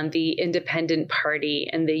on the independent party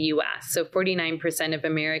in the U.S. So 49% of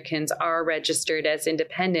Americans are registered as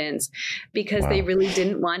independents because they really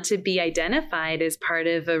didn't want to be identified as part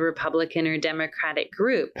of a Republican or Democratic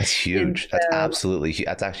group. That's huge. That's absolutely,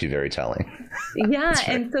 that's actually very telling. Yeah.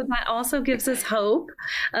 And so that also gives us hope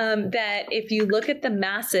that if you look at the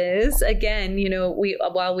masses, again,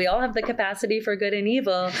 while we all have the capacity for good and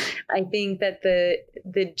evil, I think that the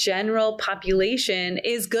general population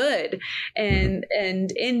is good. And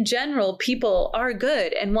in general, people are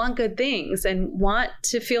good and want good things and want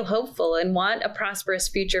to feel hopeful and want a prosperous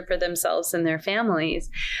future for themselves and their families.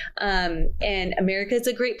 And America is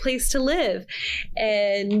a great place to live.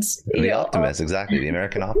 And the optimist, exactly. The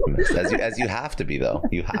American optimist, as you have to be, though.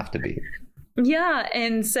 You have to be. Yeah.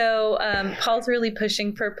 And so Paul's really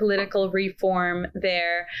pushing for political reform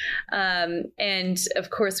there. And of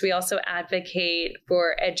course, we also advocate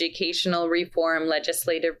for educational reform,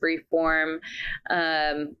 legislative reform.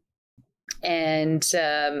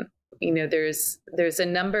 There's a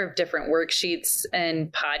number of different worksheets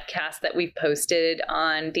and podcasts that we've posted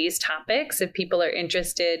on these topics. If people are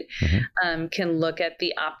interested, can look at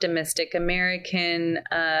the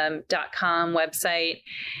optimisticamericans.com website.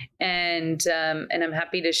 And I'm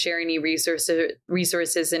happy to share any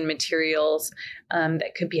resources and materials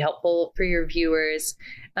that could be helpful for your viewers.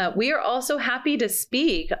 We are also happy to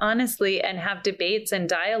speak, honestly, and have debates and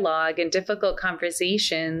dialogue and difficult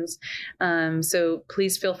conversations. So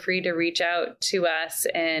please feel free to reach out to us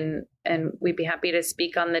and we'd be happy to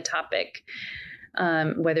speak on the topic,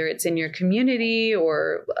 whether it's in your community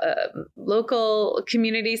or local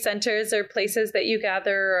community centers or places that you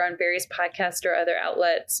gather or on various podcasts or other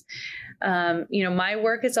outlets. My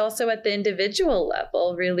work is also at the individual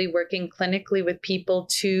level, really working clinically with people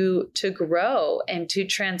to grow and to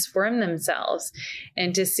transform themselves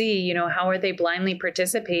and to see, how are they blindly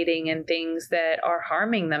participating in things that are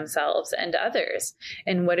harming themselves and others?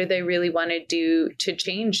 And what do they really want to do to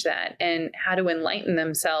change that, and how to enlighten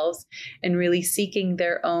themselves and really seeking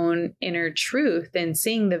their own inner truth and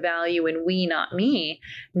seeing the value in we, not me,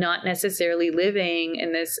 not necessarily living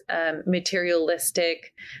in this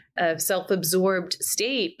materialistic, self-absorbed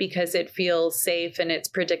state because it feels safe and it's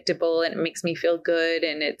predictable and it makes me feel good,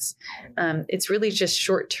 and it's really just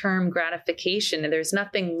short-term gratification, and there's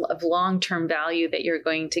nothing of long-term value that you're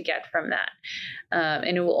going to get from that,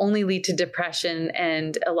 and it will only lead to depression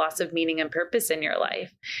and a loss of meaning and purpose in your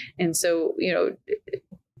life. And so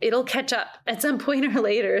it'll catch up at some point or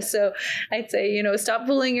later. So I'd say stop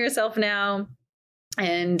fooling yourself now.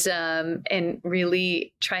 And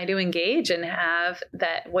really try to engage and have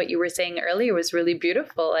that. What you were saying earlier was really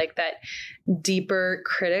beautiful, like that deeper,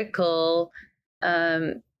 critical,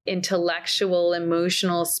 intellectual,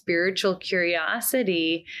 emotional, spiritual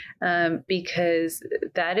curiosity, because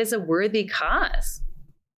that is a worthy cause.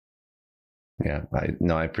 Yeah,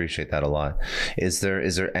 I appreciate that a lot. Is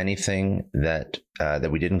there anything that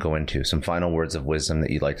we didn't go into? Some final words of wisdom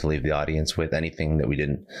that you'd like to leave the audience with? Anything that we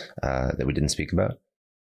didn't speak about?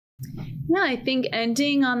 Yeah, I think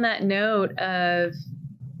ending on that note of,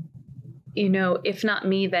 if not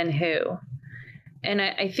me, then who? And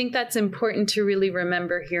I think that's important to really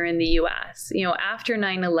remember here in the U.S. After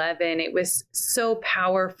 9/11, it was so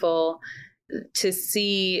powerful to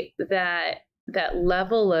see that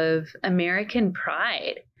level of American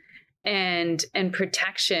pride and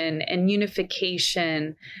protection and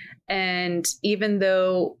unification. And even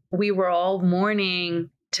though we were all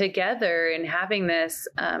mourning together and having this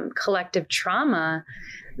collective trauma,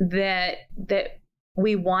 that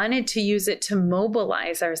we wanted to use it to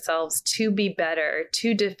mobilize ourselves to be better,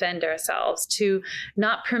 to defend ourselves, to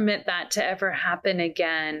not permit that to ever happen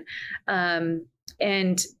again. And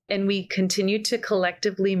we continue to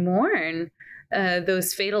collectively mourn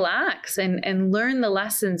those fatal acts and learn the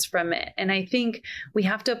lessons from it. And I think we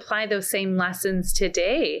have to apply those same lessons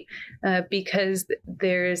today, because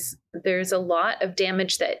there's a lot of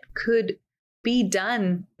damage that could be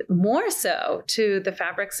done more so to the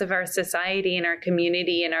fabrics of our society and our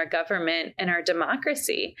community and our government and our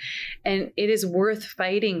democracy. And it is worth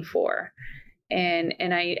fighting for. And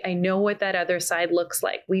I know what that other side looks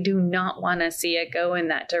like. We do not want to see it go in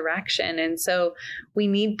that direction. And so we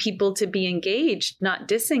need people to be engaged, not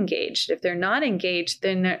disengaged. If they're not engaged,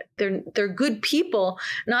 then they're good people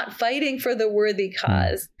not fighting for the worthy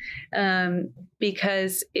cause,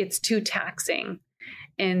 because it's too taxing.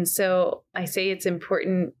 And so I say it's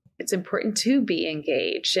important to be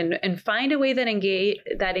engaged and find a way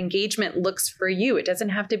that engagement looks for you. It doesn't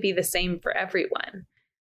have to be the same for everyone.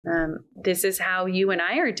 This is how you and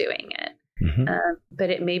I are doing it. But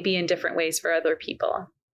it may be in different ways for other people.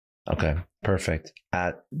 Okay, perfect.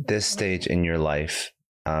 At this stage in your life,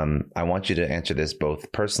 I want you to answer this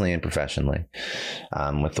both personally and professionally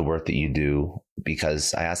with the work that you do,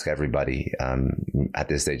 because I ask everybody at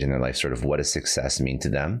this stage in their life, sort of, what does success mean to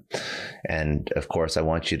them? And of course, I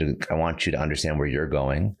want you to understand where you're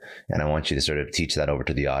going, and I want you to sort of teach that over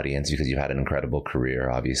to the audience, because you've had an incredible career,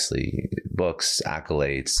 obviously, books,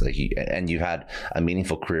 accolades, and you've had a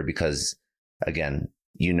meaningful career because, again,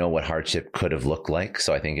 you know what hardship could have looked like.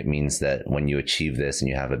 So I think it means that when you achieve this and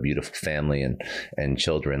you have a beautiful family and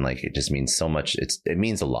children, like, it just means so much. It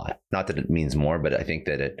means a lot. Not that it means more, but I think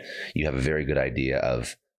that you have a very good idea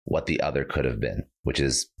of what the other could have been, which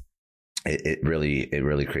is, it really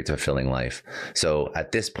creates a fulfilling life. So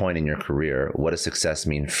at this point in your career, what does success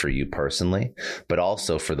mean for you personally, but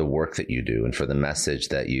also for the work that you do and for the message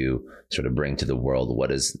that you sort of bring to the world? What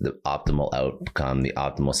does the optimal outcome, the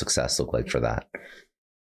optimal success look like for that?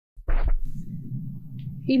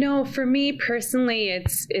 For me personally,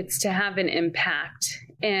 it's to have an impact.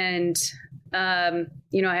 And, I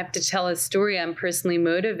have to tell a story. I'm personally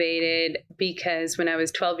motivated because when I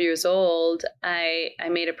was 12 years old, I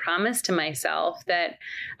made a promise to myself that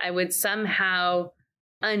I would somehow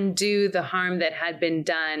undo the harm that had been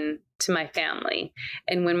done to my family.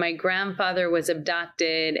 And when my grandfather was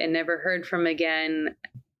abducted and never heard from again,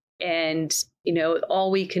 and,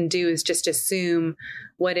 all we can do is just assume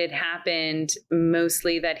what had happened,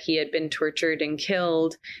 mostly that he had been tortured and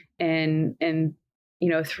killed and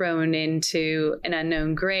thrown into an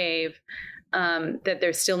unknown grave, that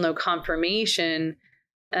there's still no confirmation,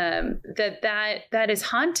 that is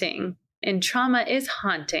haunting, and trauma is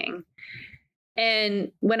haunting.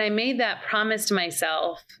 And when I made that promise to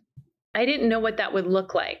myself, I didn't know what that would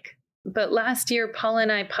look like. But last year, Paul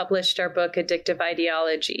and I published our book, Addictive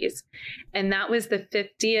Ideologies. And that was the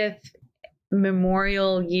 50th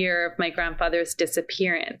memorial year of my grandfather's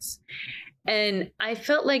disappearance. And I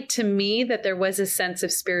felt like, to me, that there was a sense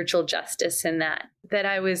of spiritual justice in that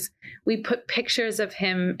we put pictures of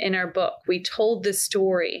him in our book. We told the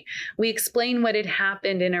story. We explained what had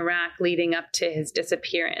happened in Iraq leading up to his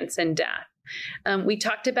disappearance and death. We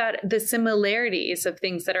talked about the similarities of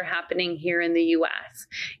things that are happening here in the U.S.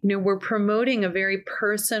 We're promoting a very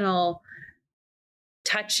personal,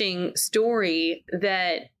 touching story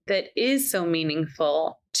that is so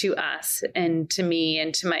meaningful to us and to me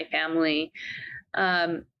and to my family.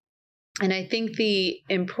 And I think the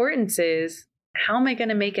importance is, how am I going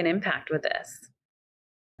to make an impact with this?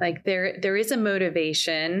 Like, there is a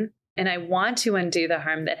motivation, and I want to undo the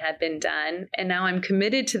harm that had been done. And now I'm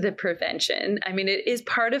committed to the prevention. I mean, it is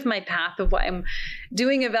part of my path of why I'm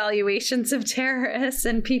doing evaluations of terrorists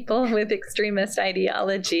and people with extremist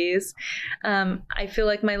ideologies. I feel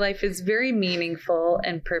like my life is very meaningful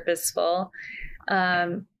and purposeful.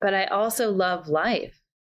 But I also love life.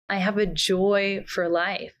 I have a joy for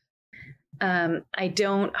life. I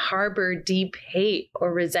don't harbor deep hate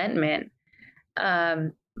or resentment.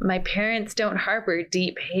 My parents don't harbor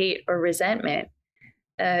deep hate or resentment.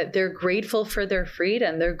 They're grateful for their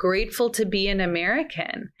freedom. They're grateful to be an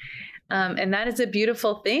American. And that is a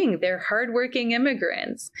beautiful thing. They're hardworking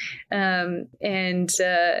immigrants. That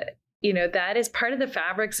is part of the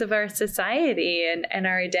fabrics of our society and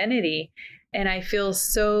our identity. And I feel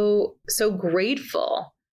so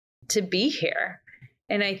grateful to be here.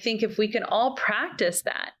 And I think if we can all practice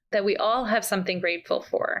that we all have something grateful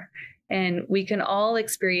for, and we can all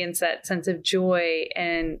experience that sense of joy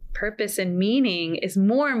and purpose and meaning, is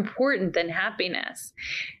more important than happiness.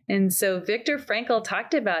 And so Viktor Frankl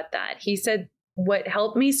talked about that. He said, what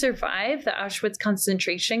helped me survive the Auschwitz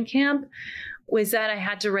concentration camp was that I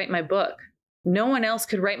had to write my book. No one else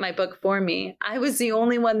could write my book for me. I was the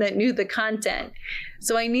only one that knew the content.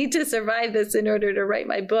 So I need to survive this in order to write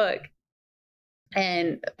my book.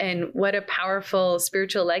 And what a powerful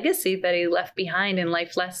spiritual legacy that he left behind, and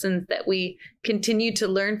life lessons that we continue to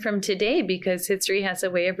learn from today, because history has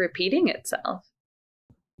a way of repeating itself.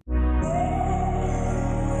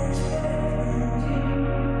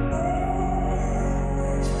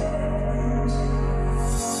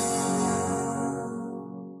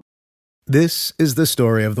 This is the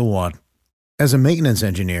story of the one. As a maintenance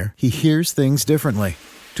engineer, he hears things differently.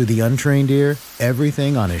 To the untrained ear,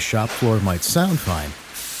 everything on his shop floor might sound fine,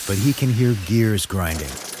 but he can hear gears grinding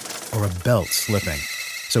or a belt slipping.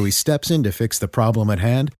 So he steps in to fix the problem at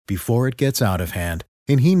hand before it gets out of hand.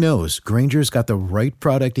 And he knows Grainger's got the right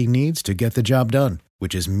product he needs to get the job done,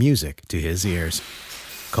 which is music to his ears.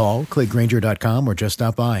 Call, click Grainger.com, or just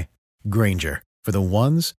stop by. Grainger, for the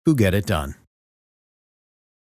ones who get it done.